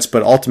one sense,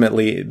 but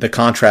ultimately the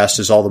contrast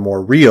is all the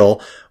more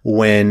real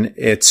when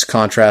it's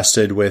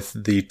contrasted with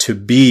the to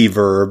be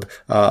verb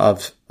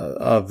of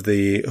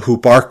the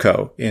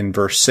huparko in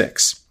verse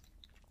 6.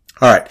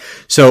 All right.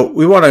 So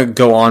we want to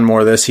go on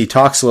more of this. He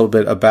talks a little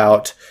bit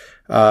about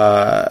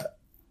that,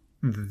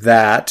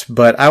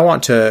 but I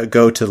want to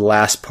go to the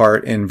last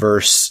part in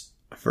verse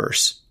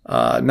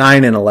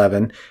 9 and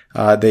 11.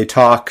 They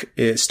talk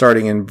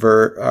starting in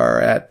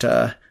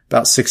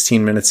about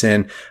 16 minutes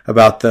in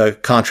about the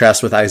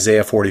contrast with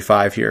Isaiah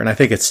 45 here. And I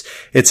think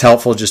it's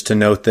helpful just to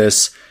note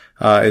this,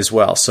 as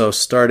well. So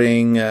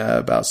starting,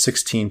 about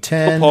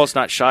 16:10. Well, Paul's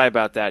not shy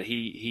about that. He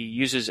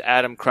uses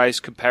Adam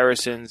Christ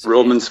comparisons.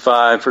 Romans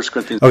 5, 1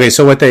 Corinthians. Okay.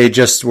 So what they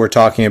just were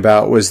talking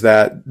about was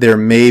that there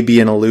may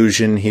be an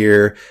allusion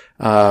here,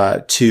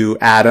 to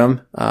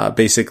Adam,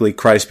 basically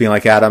Christ being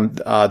like Adam.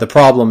 The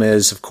problem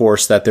is, of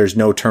course, that there's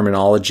no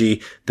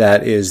terminology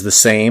that is the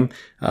same.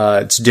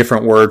 It's a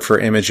different word for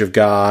image of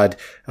God.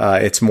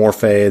 It's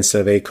morphe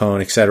instead of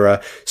akon,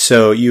 etc.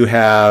 So you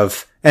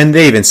have, and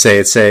they even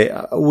say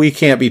we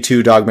can't be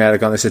too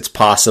dogmatic on this. It's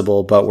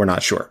possible, but we're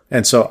not sure.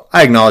 And so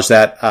I acknowledge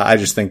that. I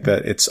just think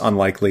that it's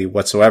unlikely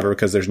whatsoever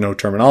because there's no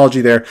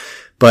terminology there,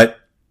 but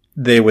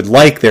they would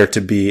like there to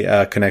be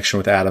a connection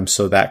with Adam.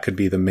 So that could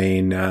be the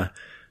main,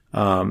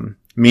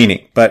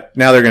 meaning. But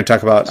now they're going to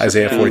talk about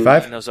Isaiah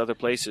 45 and those other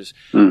places.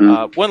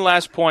 Mm-hmm. One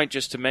last point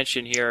just to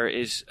mention here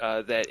is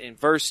that in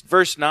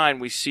verse 9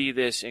 we see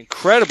this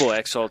incredible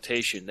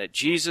exaltation that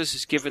Jesus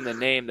is given the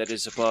name that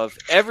is above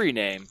every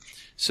name,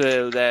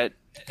 so that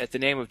at the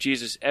name of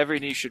Jesus every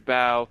knee should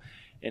bow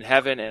in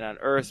heaven and on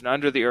earth and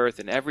under the earth,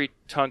 and every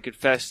tongue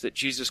confess that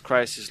Jesus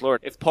Christ is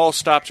Lord. If Paul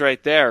stopped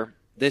right there,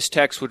 this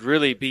text would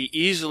really be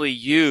easily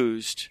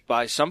used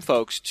by some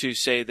folks to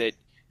say that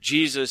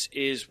Jesus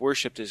is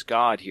worshipped as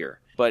God here.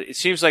 But it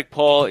seems like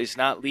Paul is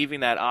not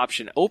leaving that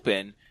option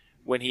open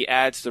when he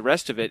adds the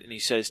rest of it, and he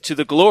says, to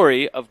the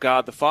glory of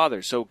God the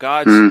Father. So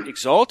God's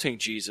exalting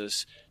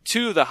Jesus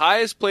to the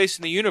highest place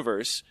in the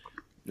universe,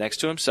 next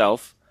to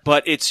himself,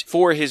 but it's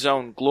for his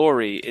own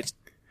glory.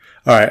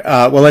 All right.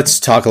 Well, let's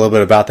talk a little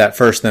bit about that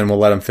first, then we'll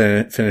let them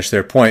finish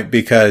their point,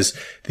 because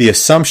the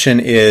assumption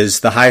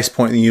is the highest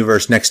point in the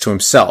universe next to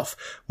himself.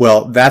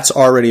 Well, that's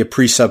already a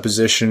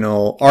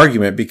presuppositional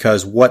argument,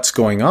 because what's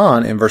going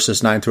on in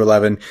verses 9 through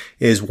 11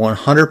 is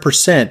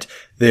 100%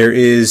 there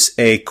is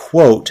a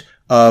quote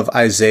of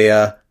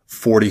Isaiah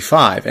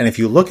 45. And if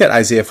you look at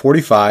Isaiah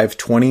 45,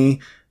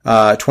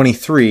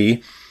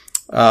 23,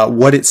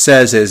 what it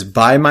says is,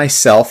 by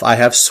myself I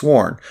have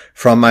sworn,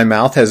 from my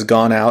mouth has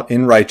gone out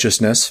in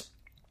righteousness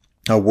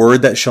a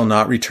word that shall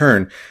not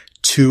return.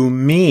 To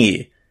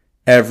me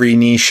every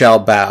knee shall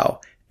bow,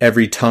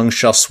 every tongue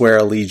shall swear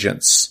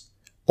allegiance.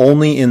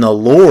 Only in the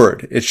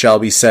Lord it shall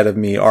be said of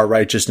me are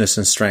righteousness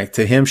and strength.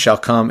 To him shall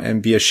come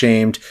and be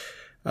ashamed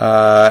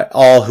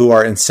all who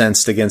are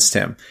incensed against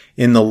him.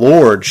 In the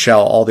Lord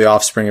shall all the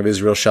offspring of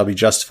Israel shall be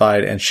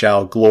justified and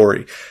shall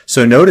glory.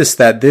 So notice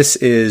that this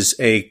is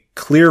a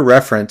clear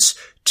reference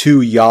to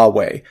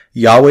Yahweh.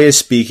 Yahweh is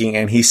speaking,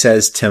 and he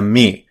says, to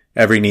me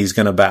every knee is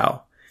going to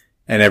bow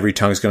and every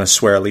tongue is going to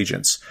swear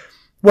allegiance.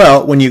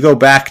 Well, when you go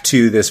back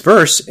to this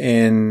verse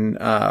in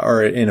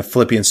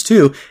Philippians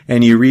 2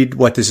 and you read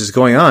what this is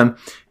going on,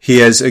 he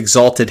has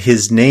exalted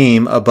his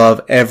name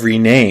above every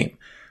name.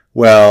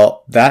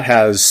 Well, that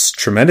has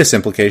tremendous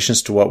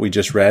implications to what we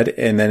just read.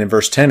 And then in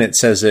verse 10, it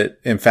says it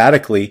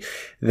emphatically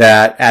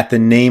that at the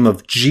name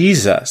of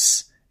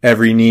Jesus,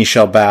 every knee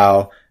shall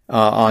bow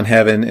on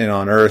heaven and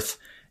on earth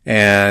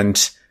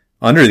and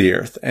under the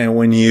earth. And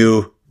when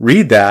you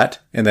read that,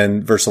 and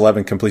then verse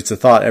 11 completes the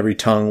thought, every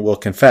tongue will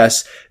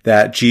confess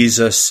that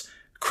Jesus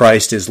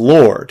Christ is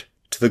Lord,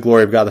 to the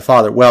glory of God the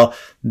Father. Well,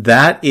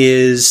 that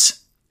is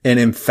an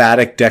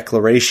emphatic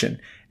declaration.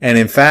 And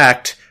in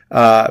fact,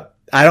 did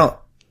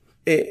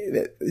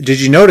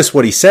you notice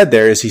what he said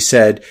there is he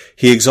said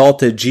he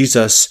exalted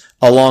Jesus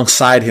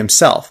alongside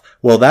himself.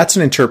 Well, that's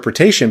an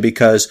interpretation,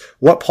 because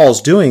what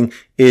Paul's doing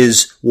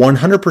is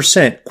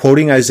 100%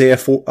 quoting Isaiah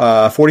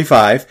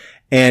 45,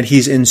 and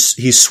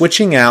he's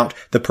switching out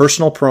the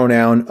personal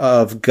pronoun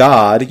of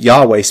God,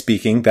 Yahweh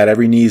speaking, that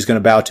every knee is going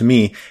to bow to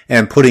me,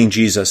 and putting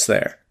Jesus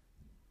there.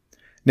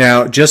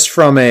 Now,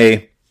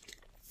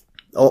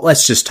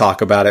 let's just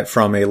talk about it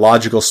from a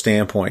logical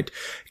standpoint.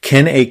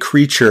 Can a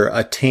creature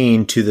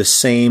attain to the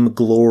same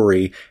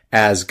glory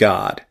as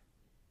God?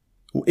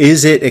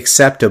 Is it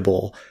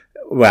acceptable?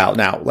 Well,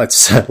 now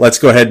let's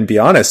go ahead and be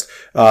honest.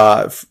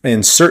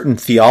 In certain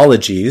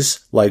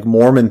theologies, like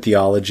Mormon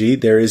theology,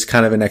 there is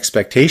kind of an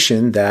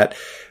expectation that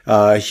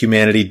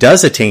humanity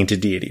does attain to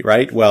deity,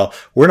 right? Well,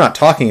 we're not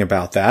talking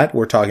about that.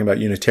 We're talking about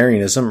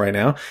Unitarianism right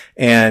now.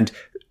 And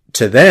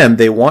to them,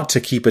 they want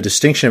to keep a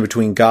distinction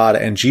between God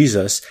and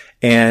Jesus.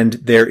 And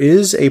there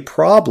is a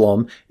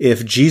problem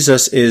if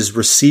Jesus is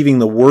receiving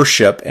the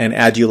worship and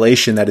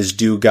adulation that is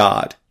due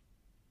God.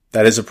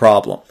 That is a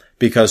problem,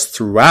 because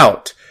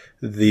throughout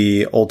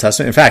the Old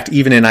Testament, in fact,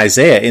 even in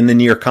Isaiah, in the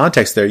near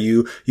context there,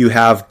 you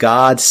have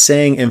God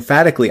saying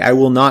emphatically, I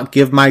will not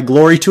give my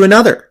glory to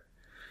another.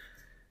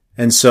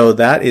 And so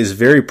that is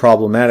very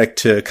problematic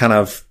to kind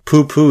of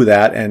poo-poo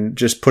that and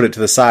just put it to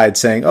the side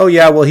saying, oh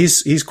yeah, well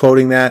he's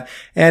quoting that,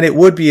 and it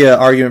would be an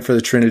argument for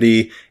the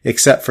Trinity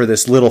except for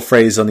this little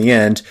phrase on the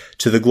end,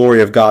 to the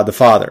glory of God the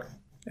Father.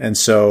 And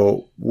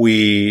so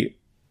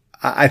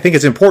I think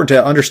it's important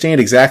to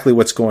understand exactly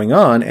what's going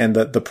on and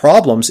the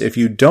problems if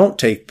you don't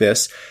take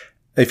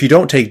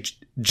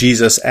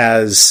Jesus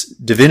as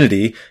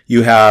divinity.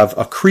 You have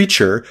a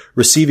creature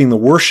receiving the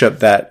worship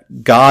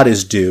that God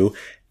is due,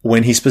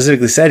 when he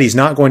specifically said he's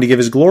not going to give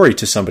his glory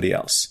to somebody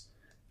else.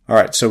 All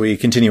right, so we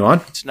continue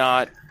on. It's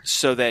not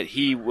so that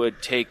he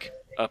would take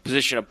a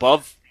position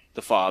above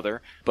the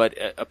Father, but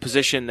a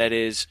position that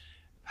is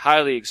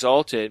highly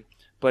exalted,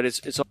 but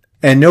it's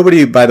And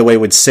nobody, by the way,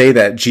 would say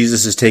that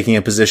Jesus is taking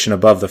a position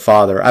above the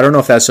Father. I don't know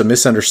if that's a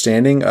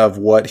misunderstanding of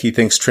what he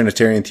thinks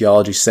Trinitarian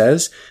theology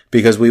says,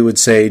 because we would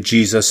say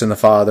Jesus and the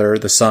Father,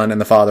 the Son and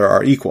the Father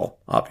are equal,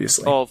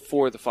 obviously. all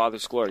for the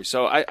Father's glory.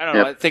 So I don't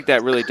know. I think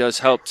that really does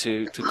help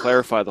to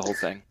clarify the whole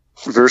thing.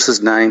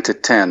 Verses 9 to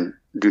 10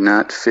 do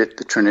not fit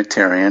the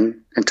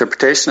Trinitarian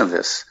interpretation of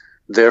this.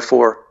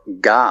 Therefore,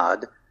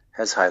 God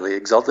has highly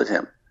exalted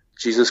him.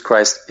 Jesus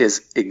Christ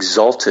is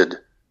exalted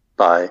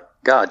by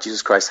God.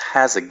 Jesus Christ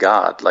has a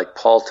God, like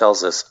Paul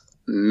tells us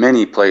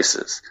many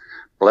places.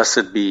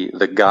 Blessed be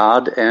the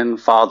God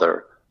and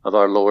Father of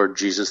our Lord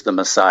Jesus the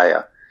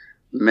Messiah.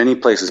 Many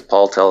places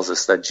Paul tells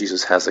us that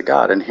Jesus has a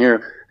God. And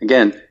here,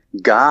 again,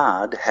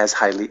 God has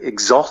highly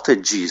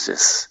exalted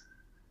Jesus.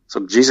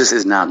 So Jesus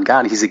is not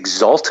God. He's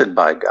exalted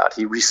by God.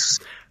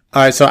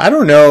 All right, so I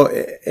don't know,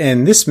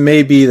 and this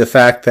may be the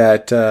fact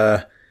that,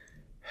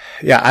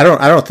 I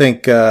don't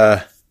think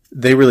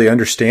they really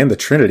understand the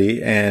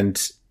Trinity, and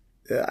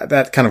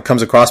that kind of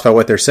comes across by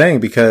what they're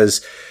saying,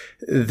 because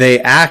they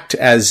act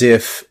as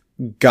if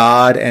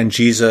God and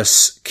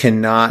Jesus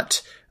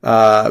cannot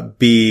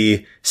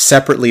be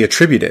separately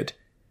attributed.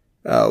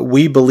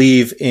 We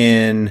believe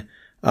in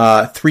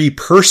three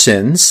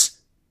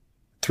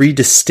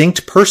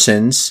distinct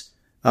persons,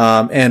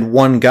 and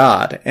one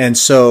God. And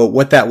so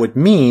what that would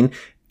mean,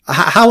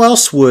 how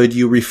else would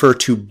you refer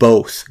to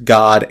both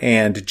God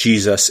and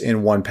Jesus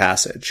in one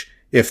passage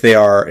if they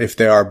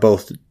are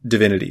both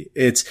divinity?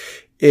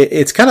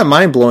 It's kind of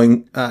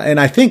mind-blowing, and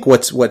I think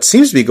what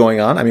seems to be going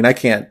on, I mean, I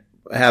can't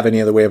have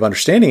any other way of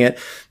understanding it,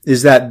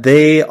 is that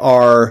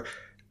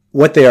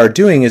what they are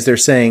doing is they're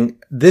saying,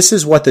 this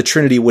is what the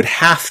Trinity would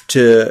have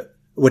to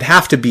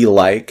be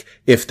like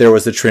if there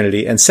was the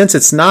Trinity, and since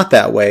it's not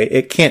that way,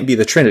 it can't be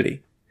the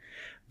Trinity.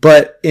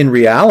 But in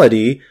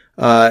reality,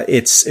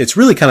 it's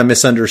really kind of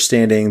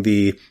misunderstanding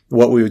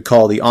what we would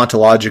call the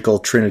ontological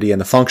Trinity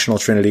and the functional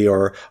Trinity,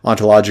 or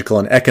ontological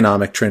and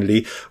economic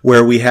Trinity,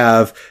 where we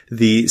have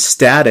the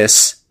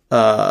status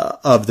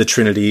of the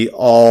Trinity.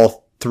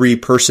 All three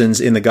persons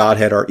in the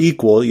Godhead are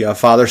equal. You have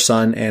Father,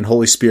 Son, and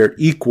Holy Spirit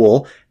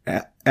equal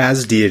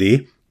as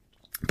deity.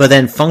 But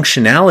then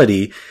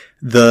functionality,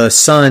 the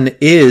Son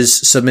is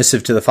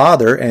submissive to the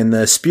Father, and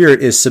the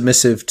Spirit is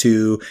submissive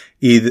to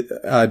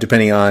either,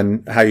 depending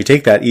on how you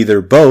take that,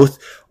 either both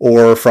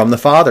or from the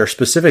Father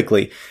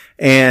specifically.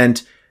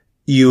 And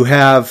you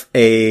have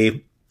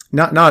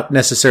not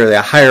necessarily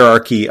a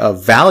hierarchy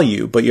of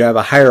value, but you have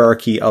a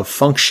hierarchy of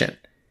function.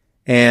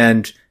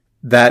 And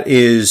that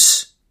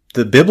is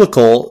the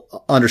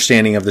biblical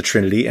understanding of the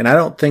Trinity. And I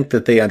don't think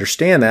that they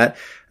understand that.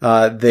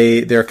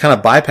 They're kind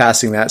of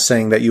bypassing that,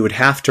 saying that you would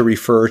have to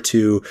refer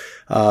to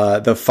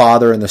the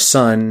Father and the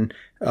Son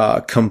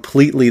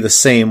completely the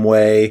same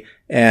way,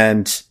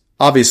 and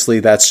obviously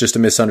that's just a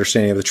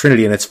misunderstanding of the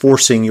Trinity, and it's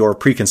forcing your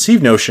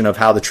preconceived notion of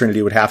how the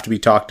Trinity would have to be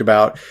talked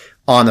about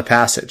on the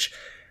passage.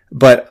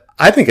 But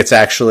I think it's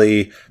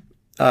actually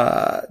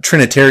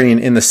Trinitarian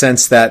in the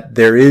sense that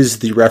there is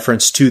the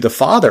reference to the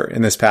Father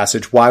in this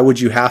passage. Why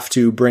would you have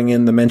to bring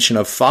in the mention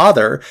of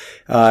Father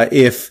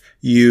if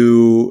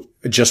you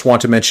just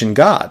want to mention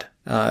God?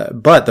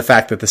 But the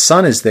fact that the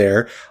Son is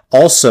there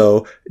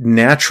also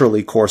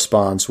naturally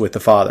corresponds with the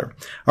Father.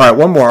 All right,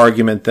 one more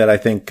argument that I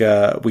think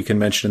we can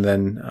mention,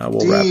 and then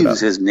we'll wrap it up.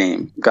 His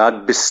name.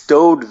 God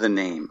bestowed the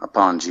name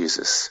upon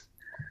Jesus.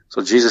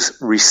 So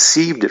Jesus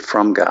received it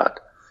from God.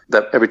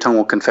 That every tongue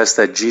will confess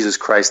that Jesus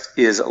Christ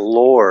is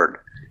Lord.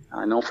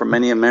 I know for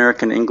many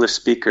American English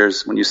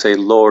speakers, when you say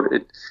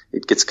Lord,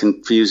 it gets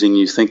confusing.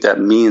 You think that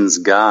means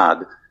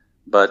God,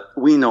 but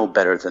we know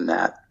better than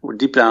that. We're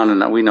deep down in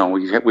that. We know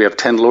we have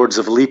 10 Lords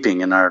of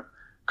Leaping in our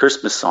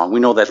Christmas song. We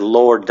know that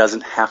Lord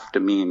doesn't have to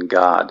mean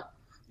God.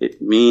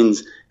 It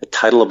means a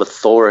title of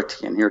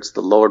authority, and here it's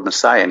the Lord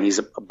Messiah, and he's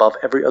above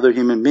every other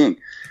human being.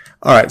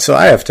 All right, so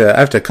I have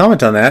to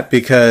comment on that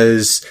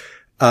because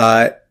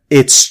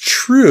it's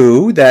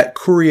true that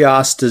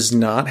kurios does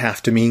not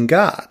have to mean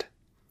God.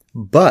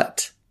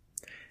 But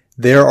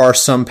there are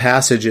some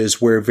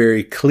passages where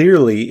very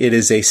clearly it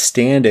is a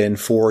stand-in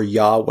for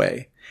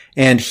Yahweh.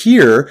 And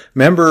here,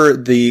 remember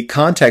the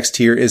context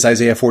here is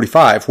Isaiah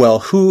 45. Well,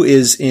 who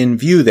is in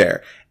view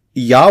there?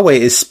 Yahweh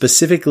is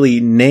specifically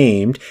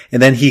named,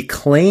 and then he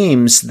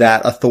claims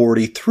that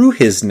authority through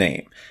his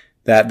name,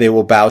 that they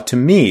will bow to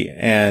me.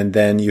 And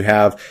then you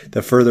have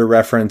the further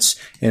reference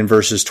in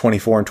verses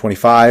 24 and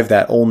 25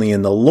 that only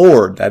in the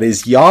Lord, that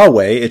is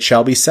Yahweh, it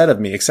shall be said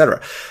of me,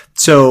 etc.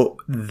 So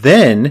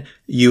then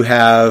you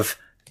have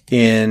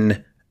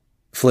in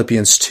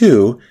Philippians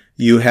 2,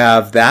 you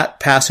have that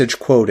passage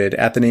quoted,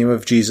 at the name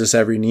of Jesus,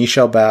 every knee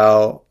shall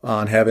bow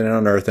on heaven and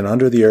on earth and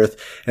under the earth,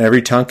 and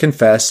every tongue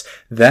confess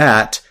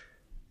that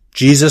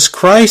Jesus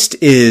Christ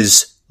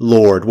is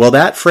Lord. Well,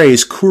 that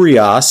phrase,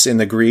 kurios in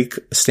the Greek,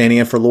 standing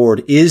in for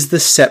Lord, is the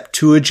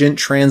Septuagint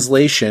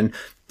translation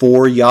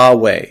for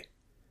Yahweh.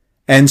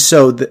 And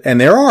so,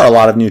 and there are a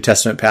lot of New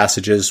Testament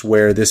passages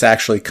where this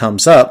actually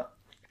comes up,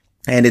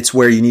 and it's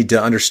where you need to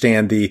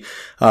understand the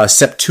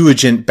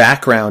Septuagint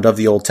background of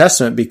the Old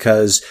Testament,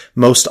 because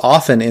most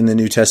often in the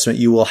New Testament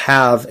you will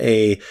have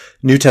a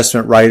New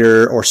Testament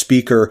writer or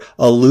speaker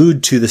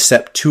allude to the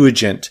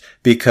Septuagint,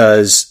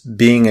 because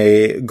being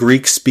a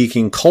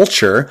Greek-speaking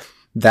culture,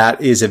 that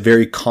is a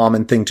very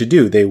common thing to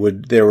do. They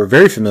were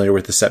very familiar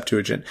with the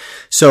Septuagint.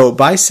 So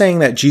by saying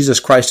that Jesus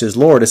Christ is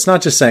Lord, it's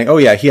not just saying, oh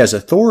yeah, he has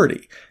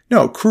authority.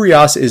 No,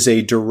 kurios is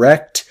a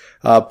direct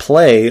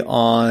play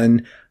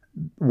on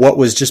what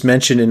was just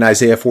mentioned in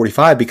Isaiah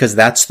 45, because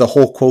that's the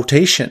whole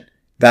quotation.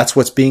 That's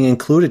what's being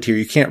included here.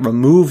 You can't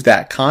remove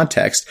that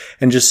context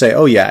and just say,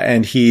 oh yeah,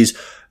 and he's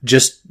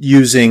just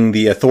using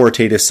the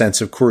authoritative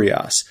sense of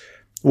kurios.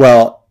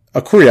 Well,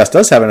 a kurios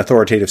does have an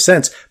authoritative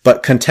sense,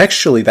 but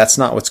contextually that's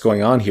not what's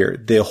going on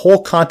here. The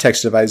whole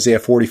context of Isaiah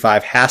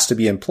 45 has to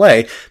be in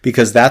play,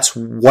 because that's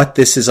what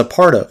this is a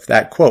part of,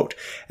 that quote.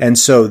 And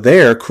so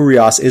there,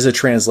 kurios is a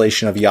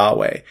translation of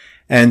Yahweh.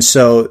 And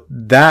so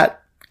that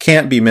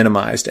can't be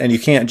minimized, and you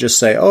can't just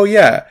say, oh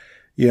yeah,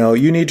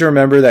 you need to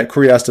remember that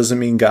kurios doesn't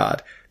mean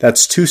God.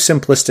 That's too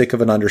simplistic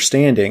of an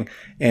understanding.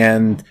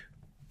 And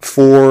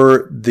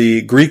for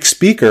the Greek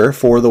speaker,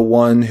 for the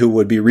one who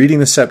would be reading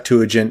the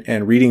Septuagint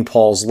and reading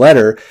Paul's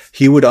letter,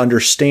 he would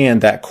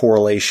understand that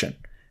correlation.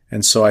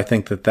 And so I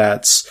think that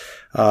that's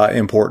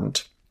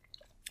important.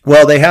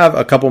 Well, they have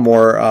a couple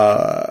more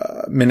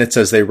minutes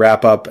as they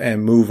wrap up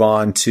and move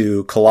on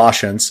to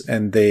Colossians,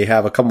 and they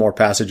have a couple more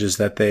passages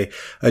that they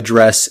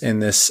address in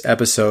this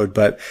episode,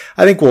 but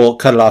I think we'll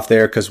cut it off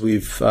there because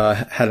we've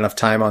had enough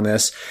time on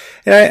this.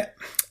 And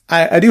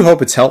I do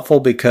hope it's helpful,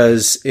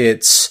 because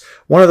it's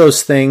one of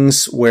those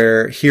things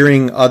where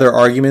hearing other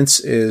arguments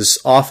is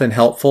often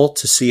helpful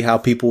to see how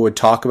people would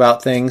talk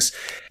about things.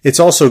 It's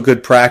also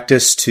good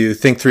practice to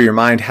think through your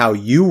mind how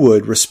you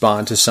would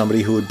respond to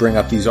somebody who would bring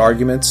up these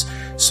arguments.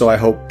 So I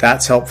hope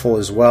that's helpful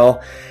as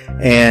well.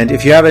 And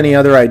if you have any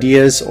other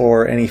ideas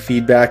or any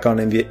feedback on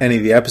any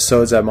of the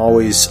episodes, I'm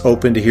always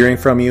open to hearing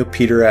from you.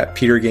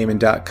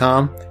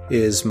 peter@petergaming.com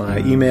is my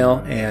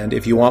email. And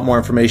if you want more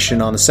information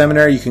on the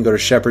seminary, you can go to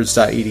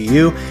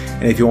shepherds.edu.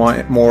 And if you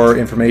want more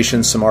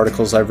information, some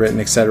articles I've written,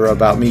 etc.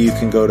 about me, you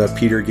can go to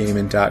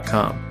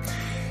petergaming.com.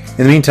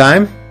 In the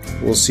meantime,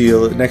 we'll see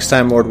you next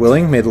time, Lord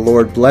willing. May the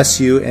Lord bless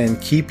you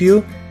and keep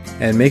you,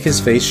 and make his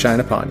face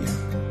shine upon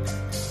you.